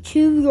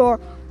to your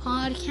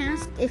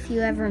podcast if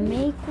you ever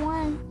make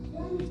one,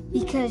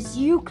 because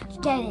you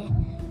could get it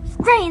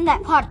straight in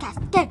that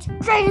podcast. Get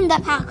straight in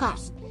that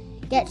podcast.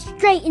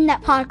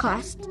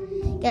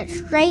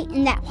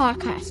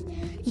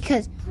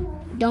 Because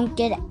don't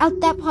get it out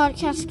that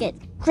podcast, get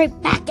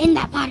straight back in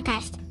that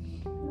podcast.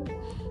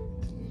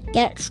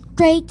 Get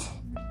straight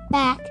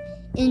back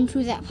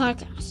into that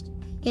podcast.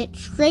 Get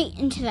straight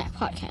into that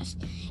podcast.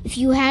 If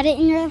you had it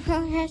in your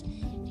podcast,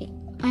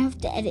 I have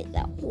to edit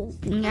that whole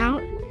thing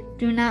out.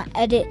 Do not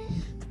edit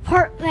the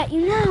part that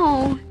you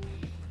know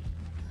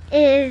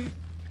is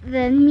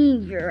the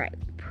meteorite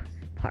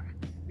part,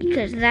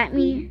 because that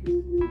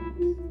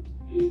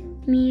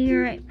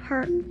meteorite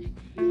part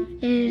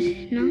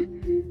is not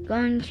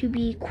going to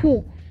be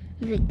cool.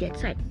 It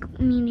gets like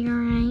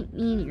meteorite.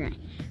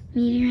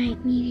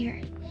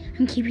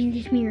 I'm keeping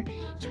this meteor.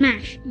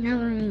 Smash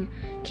another meteor.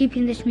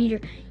 Keeping this meteor.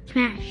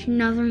 Smash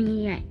another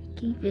meteorite.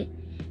 Keep it.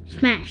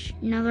 Smash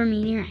another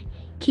meteorite.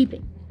 Keep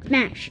it.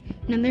 Smash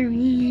another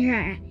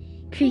meteor.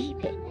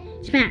 Keep it.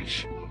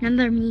 Smash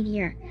another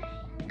meteor.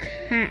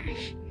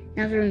 Crash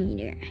another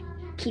meteor.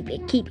 Keep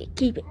it.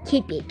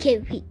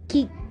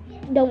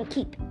 Don't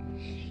keep it.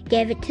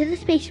 Give it to the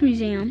Space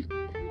Museum.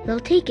 They'll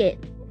take it,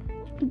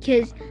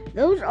 because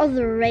those are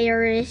the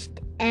rarest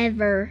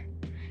ever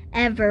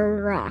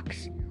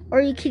rocks.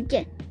 Or you could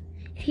get,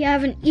 if you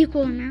have an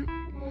equal amount,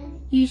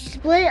 you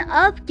split it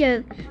up,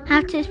 give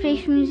half to the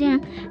Space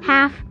Museum,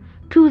 half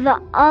to the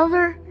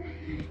other,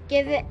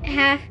 give it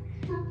half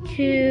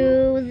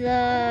to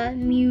the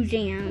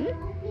museum.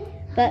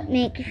 But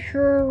make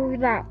sure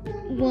that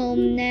will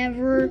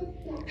never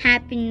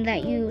happen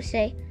that you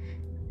say,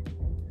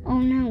 oh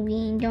no,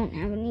 we don't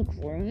have an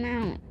equal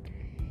amount.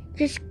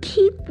 Just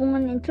keep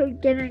one until you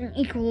get an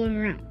equal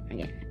amount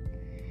again.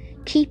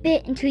 Keep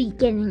it until you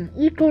get an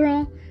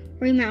equal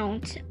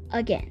amount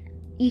again.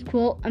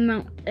 Equal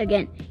amount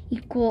again.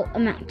 Equal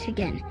amount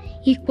again.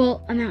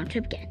 Equal amount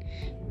again.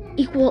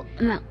 Equal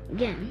amount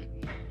again.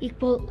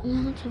 Equal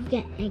amount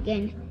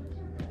again.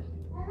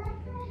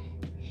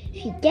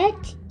 If you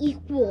get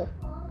equal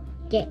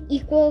amount,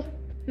 equal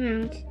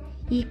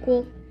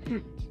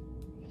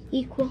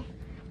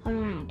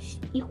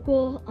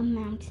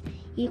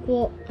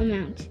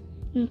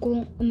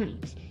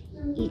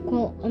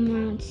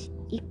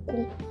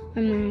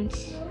amount.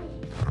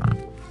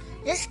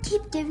 Just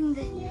keep giving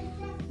the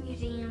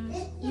museums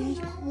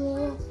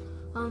equal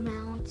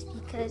amounts,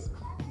 because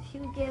if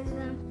you give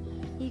them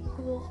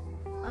equal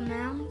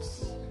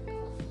amounts,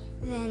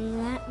 then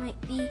that might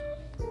be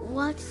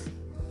what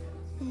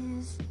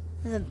is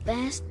the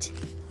best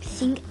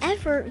thing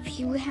ever. If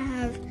you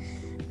have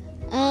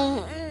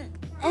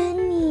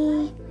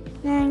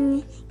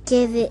anything,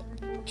 give it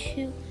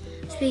to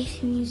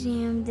Space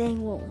Museum. They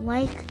will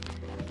like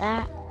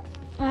that.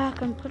 I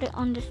can put it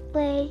on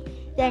display.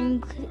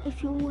 Then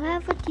if you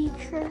have a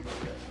teacher,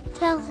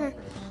 tell her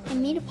I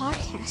made a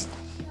podcast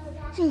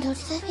and go to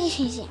the Space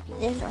Museum.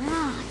 There's a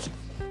rock.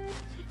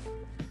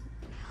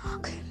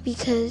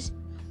 Because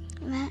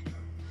that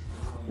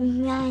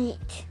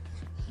might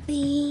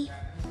be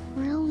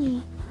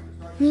really,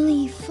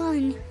 really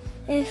fun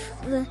if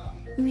the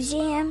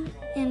museum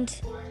and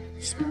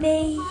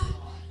Space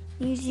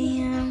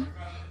Museum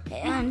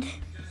and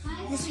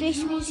the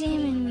Space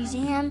Museum and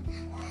museum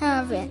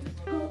have it,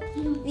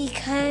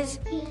 because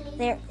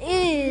there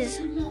is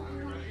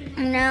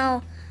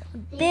now a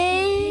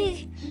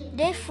big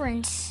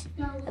difference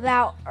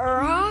about a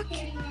rock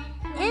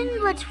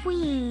in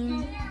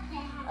between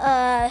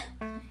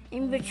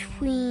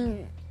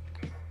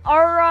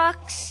our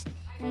rocks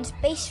and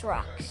space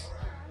rocks.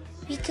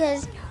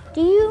 Because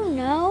do you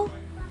know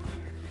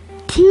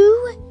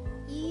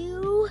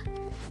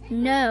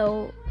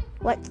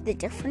what the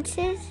difference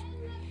is?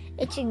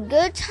 It's a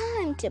good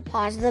time to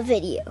pause the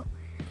video.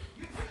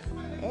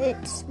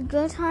 It's a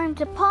good time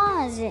to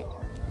pause it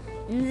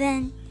and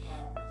then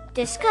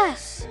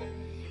discuss.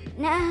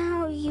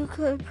 Now you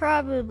could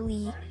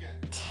probably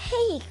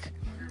take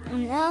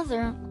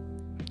another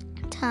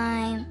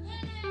time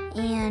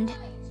and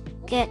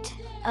get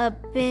a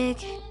big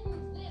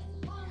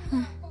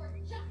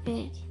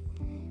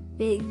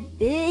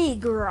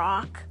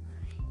rock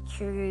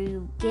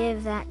to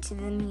give that to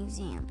the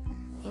museum.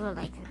 They were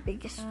like the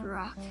biggest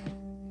rock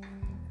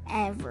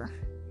ever.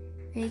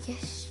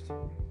 Biggest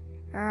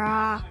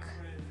rock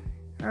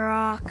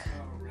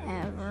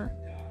ever.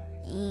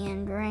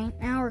 And right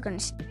now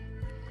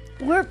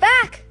we're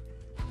back.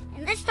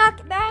 And let's talk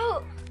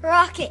about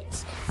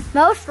rockets.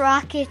 Most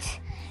rockets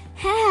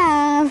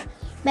have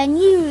been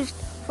used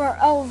for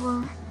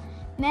over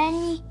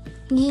many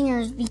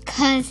years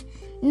because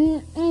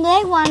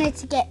they wanted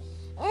to get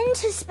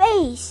into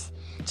space,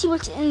 see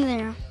what's in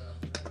there.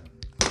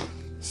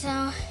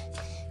 So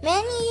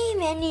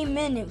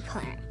many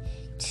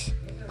planets.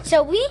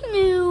 So we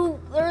knew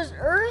there's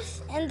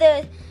Earth and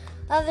the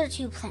other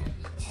two planets.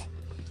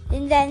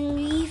 And then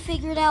we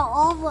figured out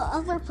all the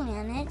other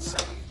planets.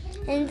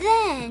 And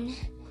then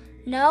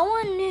no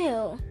one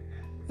knew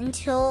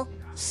until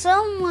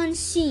someone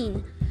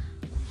seen.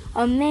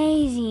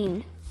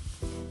 Amazing.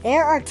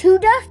 There are 2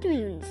 dust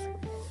moons.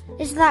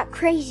 Is that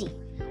crazy?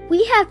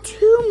 We have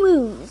 2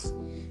 moons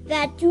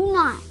that do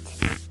not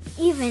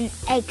even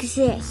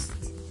exist.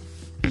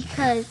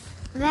 Because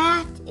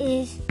that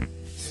is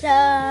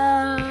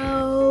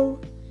so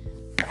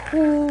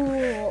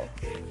cool.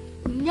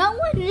 No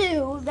one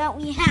knew that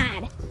we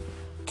had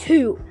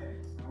 2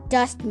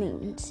 dust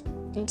moons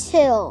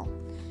until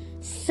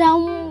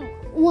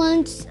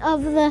someone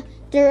of the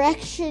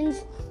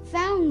directions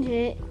found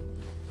it.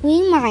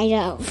 We might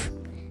have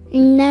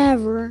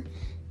never.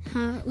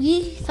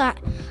 We thought,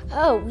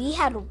 we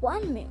had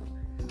 1 moon.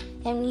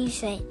 And we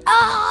say,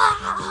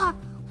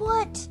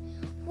 what?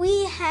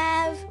 We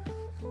have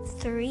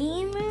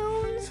 3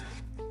 moons?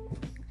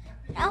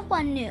 No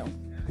one knew.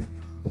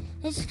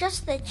 It's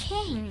just the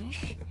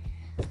change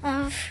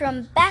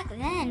from back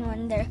then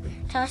when their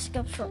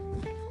telescopes were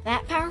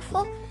that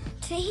powerful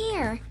to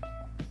here.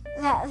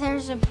 That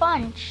there's a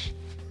bunch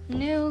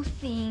new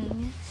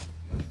things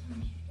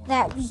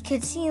that we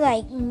could see,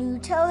 like new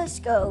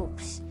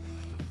telescopes,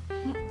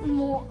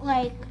 more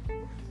like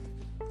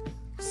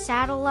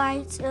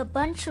satellites, a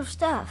bunch of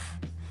stuff.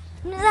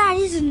 That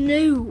is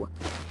new.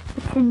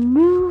 It's a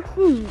new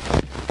thing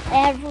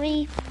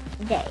every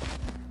day.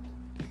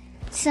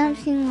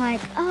 Something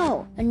like,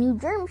 a new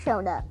germ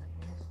showed up.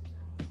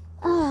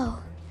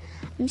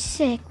 I'm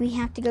sick. We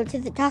have to go to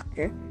the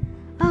doctor.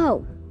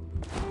 Oh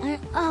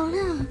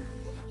no.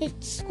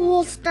 It's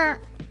school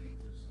start.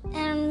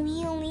 And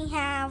we only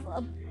have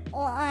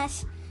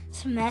less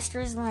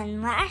semesters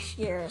than last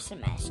year's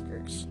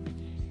semesters.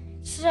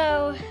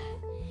 So,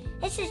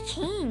 it's a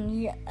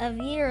change of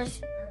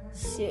years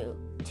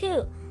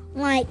too.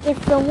 Like,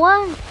 if the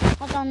one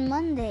was on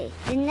Monday,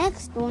 the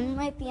next one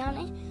might be on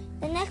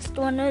it. The next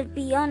one would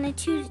be on a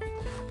Tuesday.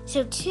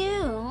 So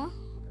 2,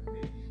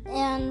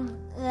 and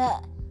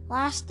the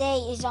last day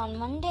is on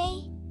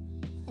Monday,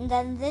 and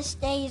then this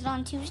day is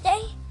on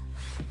Tuesday,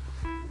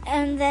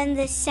 and then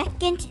the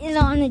second is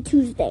on a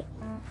Tuesday.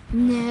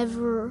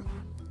 Never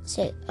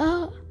say,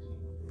 wow.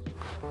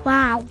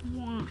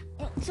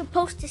 It's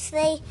supposed to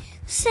stay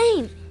the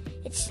same.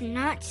 It's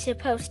not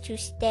supposed to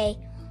stay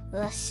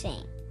the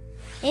same.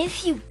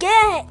 If you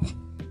get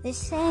the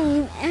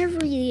same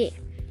every year.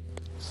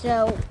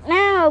 So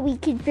now we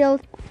can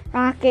build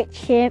rocket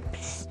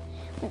ships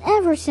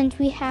whenever, since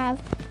we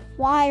have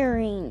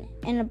wiring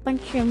and a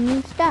bunch of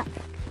new stuff.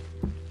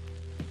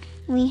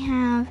 We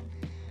have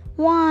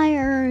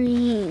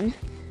wiring,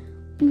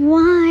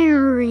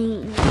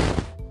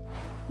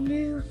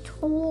 new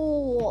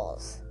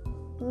tools,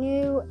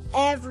 new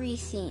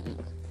everything,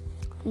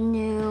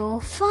 new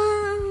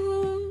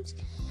phones,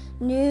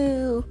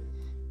 new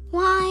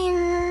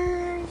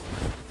wires,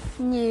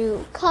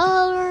 new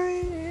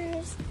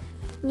colors,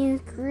 new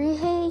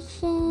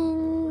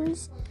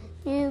creations,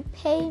 new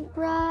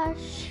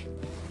paintbrush,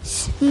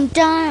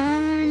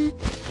 done.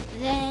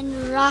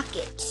 Then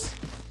rockets.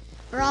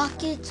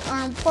 Rockets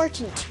are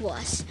important to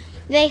us.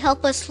 They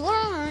help us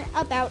learn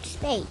about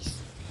space.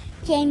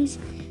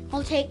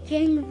 I'll take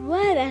James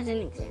Webb as an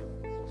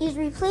example. He's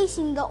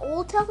replacing the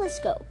old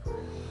telescope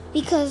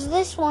because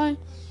this one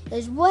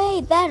is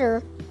way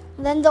better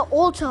than the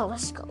old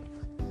telescope.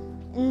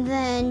 And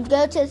then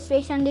go to the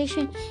Space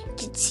Foundation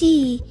to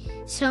see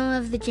some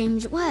of the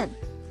James Webb.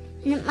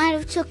 And it might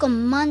have took a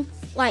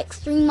month, like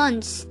 3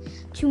 months,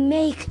 to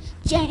make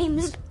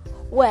James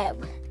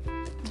Webb.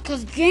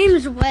 Because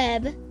James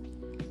Webb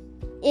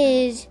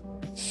is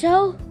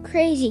so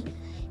crazy.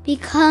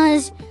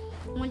 Because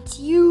once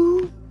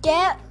you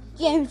get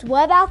James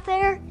Webb out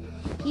there,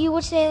 you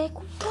would say, like,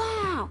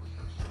 wow,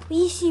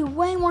 we see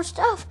way more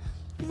stuff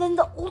than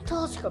the old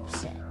telescope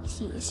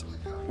sees.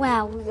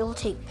 Wow, we'll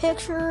take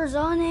pictures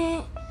on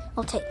it.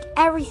 We'll take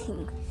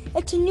everything.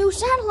 It's a new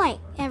satellite,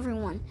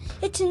 everyone.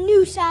 It's a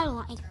new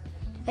satellite.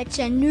 It's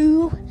a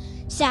new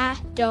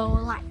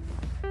satellite.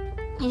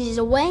 It is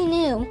way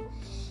new.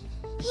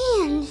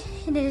 And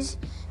it is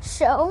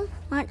so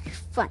much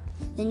fun.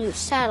 The new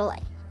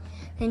satellite.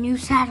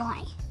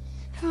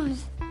 Everyone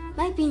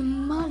might be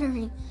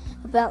muttering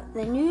about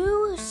the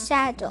new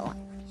satellite.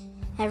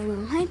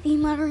 Everyone might be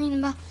muttering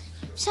about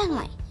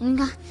satellite. And we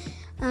got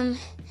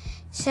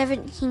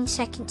 17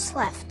 seconds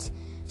left.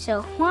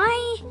 So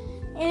why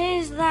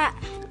is that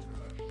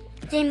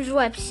James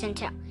Webb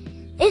sent out?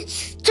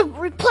 It's to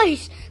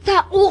replace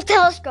that old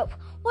telescope.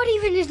 What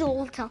even is the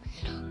old telescope?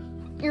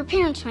 Your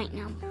parents might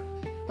know.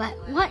 But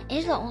what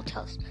is the old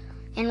toast?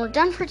 And we're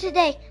done for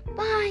today.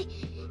 Bye.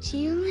 See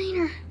you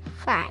later.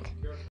 Flag.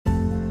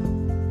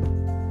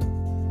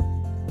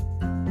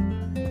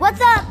 What's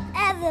up,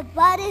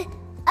 everybody?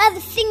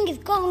 Everything is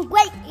going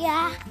great,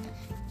 yeah?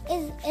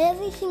 Is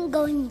everything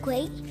going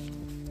great?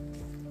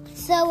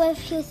 So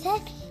if you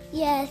said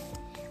yes,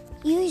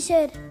 you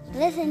should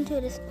listen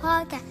to this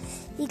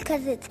podcast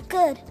because it's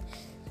good.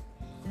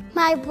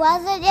 My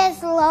brother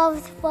just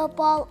loves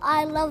football.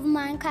 I love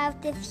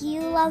Minecraft. If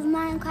you love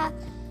Minecraft,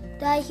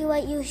 that's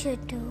what you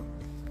should do.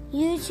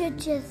 You should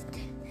just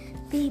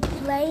be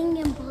playing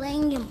and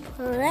playing and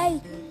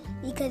playing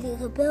because you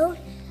could build,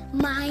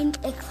 mine,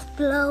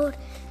 explode,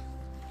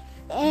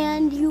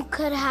 and you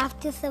could have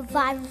to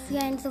survive if you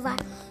ain't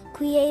survive.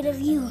 Creative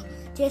you.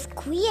 Just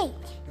create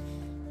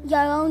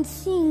your own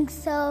thing.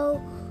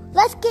 So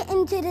let's get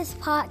into this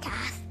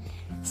podcast.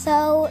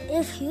 So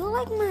if you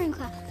like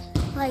Minecraft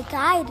like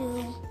I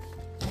do,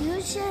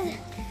 you should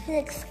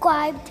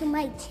subscribe to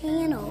my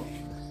channel,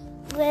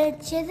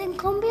 which isn't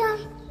going to be on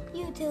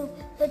YouTube,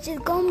 which is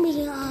going to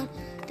be on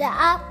the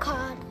app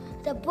called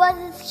The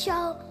Brothers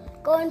Show.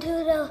 Go into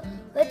the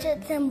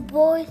Richards and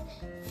Boys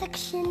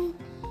section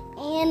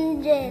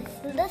and just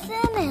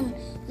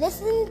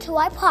listen to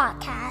our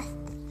podcast.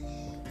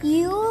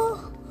 You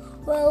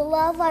will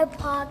love our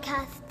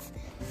podcasts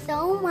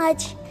so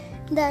much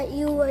that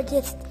you will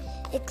just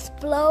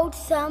explode.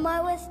 Some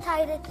are with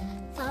Tytus,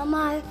 some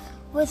are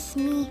with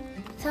me,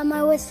 some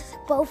are with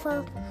both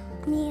of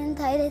me and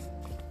Tytus.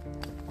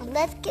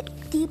 Let's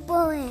get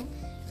deeper in.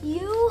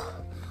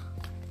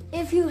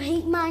 If you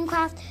hate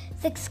Minecraft,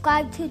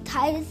 subscribe to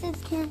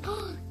Tytus'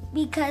 channel,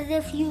 because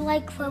if you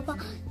like football,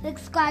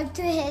 subscribe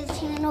to his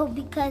channel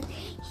because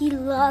he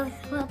loves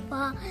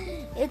football.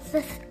 It's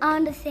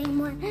on the same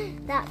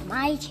one that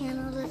my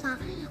channel is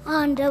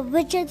on the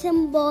Richards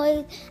and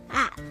Boys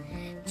app.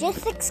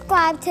 Just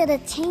subscribe to the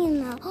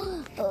channel,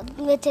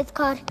 which is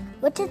called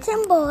Richards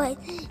and Boys,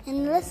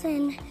 and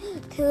listen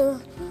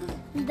to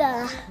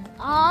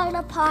all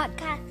the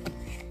podcasts,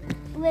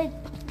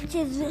 which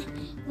is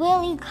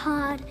really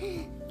called,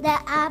 the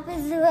app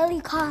is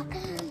really called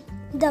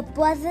The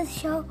Brothers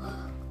Show.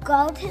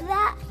 Go to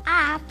that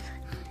app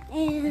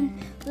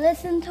and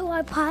listen to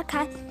our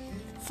podcast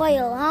for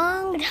a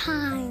long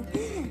time.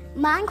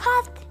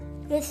 Minecraft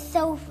is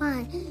so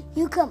fun.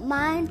 You could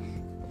mine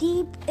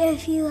deep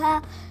if you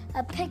have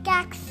a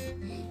pickaxe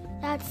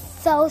that's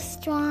so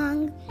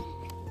strong.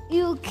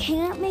 You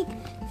can't make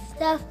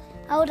stuff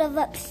out of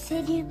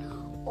obsidian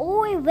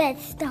or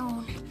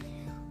redstone.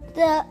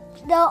 The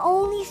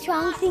only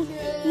strong thing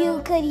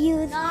you could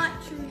use... Not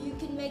true. You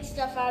can make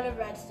stuff out of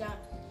redstone.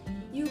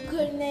 You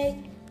could make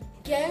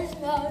gas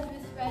mods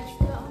with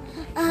redstone.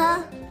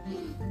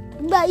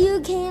 But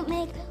you can't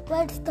make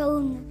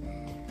redstone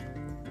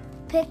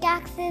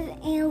pickaxes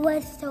and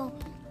redstone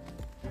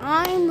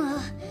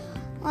armor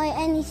or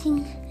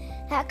anything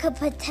that could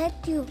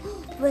protect you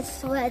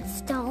with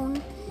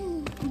redstone.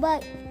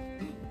 But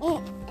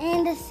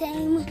and the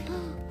same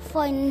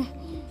for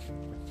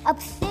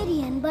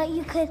obsidian, but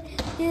you could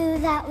do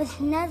that with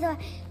nether,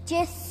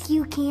 just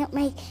you can't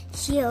make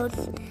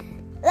shields.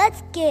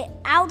 Let's get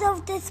out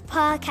of this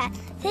podcast.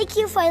 Thank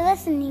you for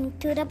listening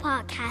to the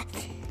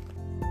podcast.